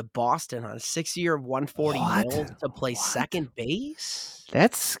Story goes to Boston on a 6-year, 140 mil What? to play What? second base.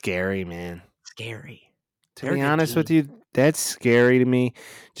 That's scary, man. Scary. To They're a be good honest with team. you, that's scary to me,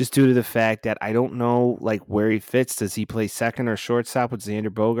 just due to the fact that I don't know like where he fits. Does he play second or shortstop with Xander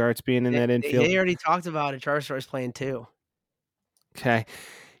Bogaerts being in They, that infield? they already talked about it. Trevor Story's playing too. Okay.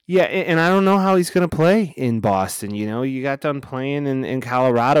 Yeah, and I don't know how he's going to play in Boston. You got done playing in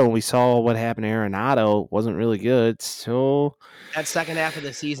Colorado, and we saw what happened to Arenado. Wasn't really good. So, That second half of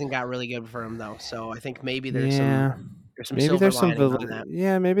the season got really good for him, though. So I think maybe there's some yeah, maybe silver there's some linings on that.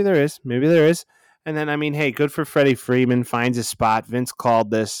 yeah, maybe there is. Maybe there is. And then, I mean, hey, good for Freddie Freeman. Finds a spot. Vince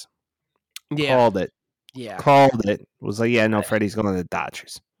called this. Yeah, Called it. yeah. Called it. Was like, yeah, no, Freddie's going to the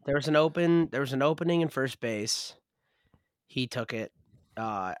Dodgers. There was an opening in first base. He took it.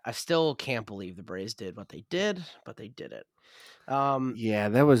 I still can't believe the Braves did what they did, but they did it. Yeah,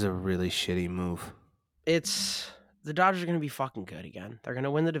 that was a really shitty move. It's the Dodgers are going to be fucking good again. They're going to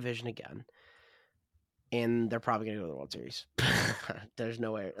win the division again, and they're probably going to go to the World Series. There's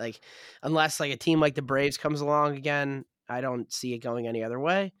no way, unless a team like the Braves comes along again. I don't see it going any other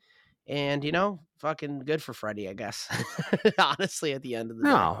way. And fucking good for Freddie, I guess. Honestly, at the end of the day,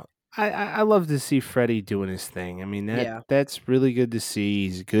 No, I love to see Freddie doing his thing. I mean yeah. that's really good to see.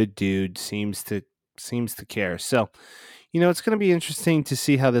 He's a good dude. Seems to care. So, it's going to be interesting to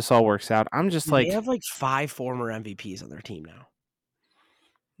see how this all works out. I'm just They like, have 5 former MVPs on their team now.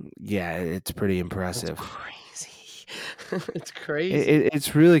 yeah, it's pretty It's impressive. crazy. It's crazy.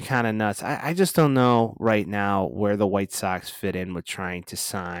 It's really kind of nuts. I just don't know right now where the White Sox fit in with trying to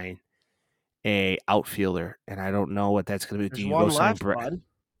sign a outfielder, and I don't know what that's going to be. Do There's you go one sign left, Brett? bud.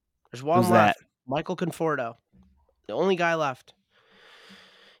 There's Who's one that? left. Michael Conforto, the only guy left.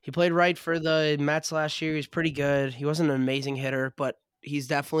 He played right for the Mets last year. He was pretty good. He wasn't an amazing hitter, but he's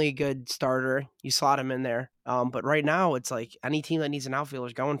definitely a good starter. You slot him in there. But right now, it's any team that needs an outfielder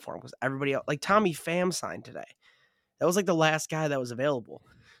is going for him because everybody else, Tommy Pham signed today. That was the last guy that was available.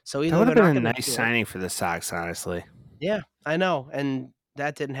 So That either would have they're been not a going to nice do it. signing for the Sox, honestly. Yeah, I know, and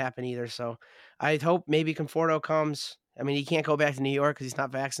that didn't happen either. So I hope maybe Conforto comes. I mean, he can't go back to New York because he's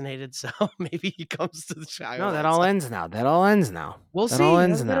not vaccinated. So maybe he comes to the Chicago No, that White all Sox. ends now. That all ends now. We'll That all see. It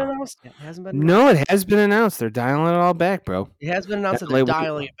ends hasn't been now. announced yet. It hasn't been No, announced. it has been announced. They're dialing it all back, bro. It has been announced that they're Like,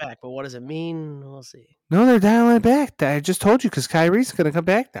 dialing it back, but what does it mean? We'll see. no, they're dialing it back. I just told you because Kyrie's going to come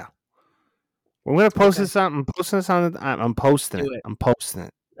back now. We're going to post Okay, this on. I'm posting this on. I'm posting do it. it. I'm posting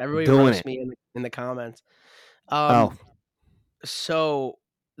it. I'm Everybody doing roast it. me in the comments. Oh, So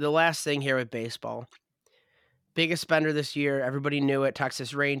the last thing here with baseball. Biggest spender this year. Everybody knew it.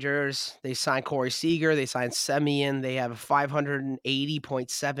 Texas Rangers. They signed Corey Seager. They signed Semien. They have a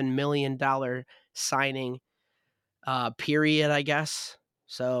 $580.7 million signing period, I guess.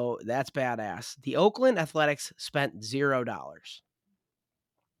 So that's badass. The Oakland Athletics spent $0.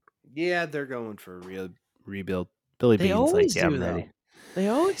 yeah, they're going for a real rebuild. Billy They Bean's like, always yeah, do, I'm ready. though. They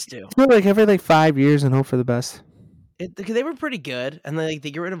always do. Do it like every 5 years and hope for the best. They were pretty good, and they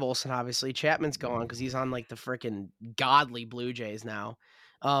get rid of Olsen. Obviously, Chapman's gone because he's on the freaking godly Blue Jays now.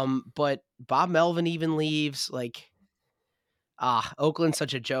 But Bob Melvin even leaves. Oakland's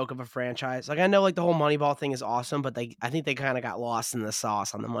such a joke of a franchise. I know the whole Moneyball thing is awesome, but I think they kind of got lost in the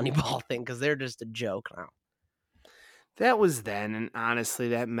sauce on the Moneyball thing because they're just a joke now. That was then, and honestly,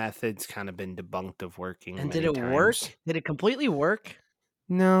 that method's kind of been debunked of working And did many it times. work? Did it completely work?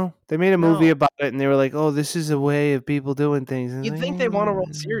 No, they made a movie No. about it, and they were like, "Oh, this is a way of people doing things." And I was You'd like, think they won a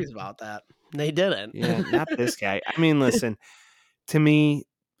World Series about that. They didn't. yeah, not this guy. I mean, listen, to me,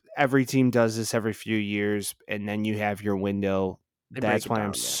 every team does this every few years, and then you have your window. They break That's it why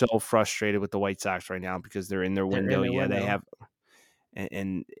I'm down, yeah. so frustrated with the White Sox right now because they're in their They're in window. their Yeah, they window. have,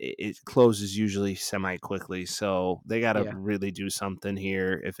 and it closes usually semi quickly. So they got to Yeah. really do something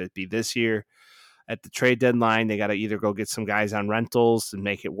here. If it be this year at the trade deadline, they got to either go get some guys on rentals and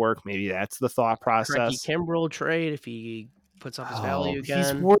make it work. Maybe that's the thought Cracky process. Kimbrel trade if he puts up his value Oh,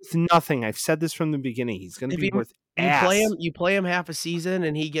 he's again. worth nothing. I've said this from the beginning. He's going to If be worth you play ass. him half a season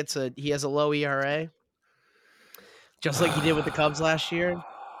and he has a low ERA, just like he did with the Cubs last year.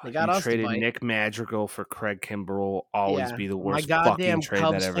 They got You us to traded bite. Nick Madrigal for Craig Kimbrell. Will always Yeah, be the my worst fucking goddamn trade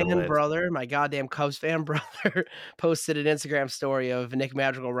that Cubs ever fan lived. brother, posted an Instagram story of Nick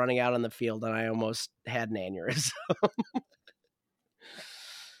Madrigal running out on the field, and I almost had an aneurysm.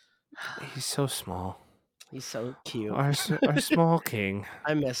 He's so small. He's so cute. Our small king.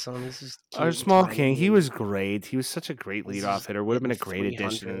 I miss him. He's just Our cute and small king. He tiny. was great. He was such a great He's leadoff just hitter. Would have been hitting a great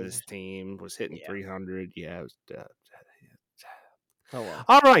addition to 300. this team. Was hitting Yeah. 300. Yeah. It was, Oh well.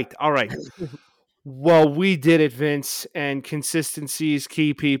 all right. All right. Well, we did it, Vince, and consistency is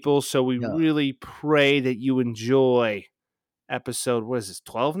key, people. So we Yeah. really pray that you enjoy episode. What is this?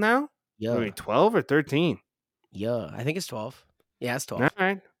 12 now? Yeah. 12 or 13? Yeah. I think it's 12. Yeah, it's All 12.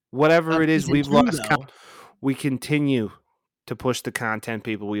 right. Whatever it is, Season we've 2 lost count. though. We continue to push the content,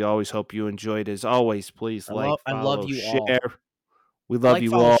 people. We always hope you enjoyed. As always, please like, I love follow, you all. share. We love Like,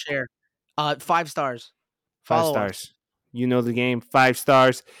 you follow, all. share. 5 stars. 5 Follow us. stars. You know the game. 5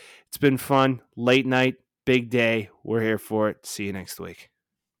 stars. It's been fun. Late night, big day. We're here for it. See you next week.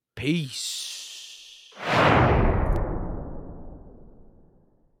 Peace.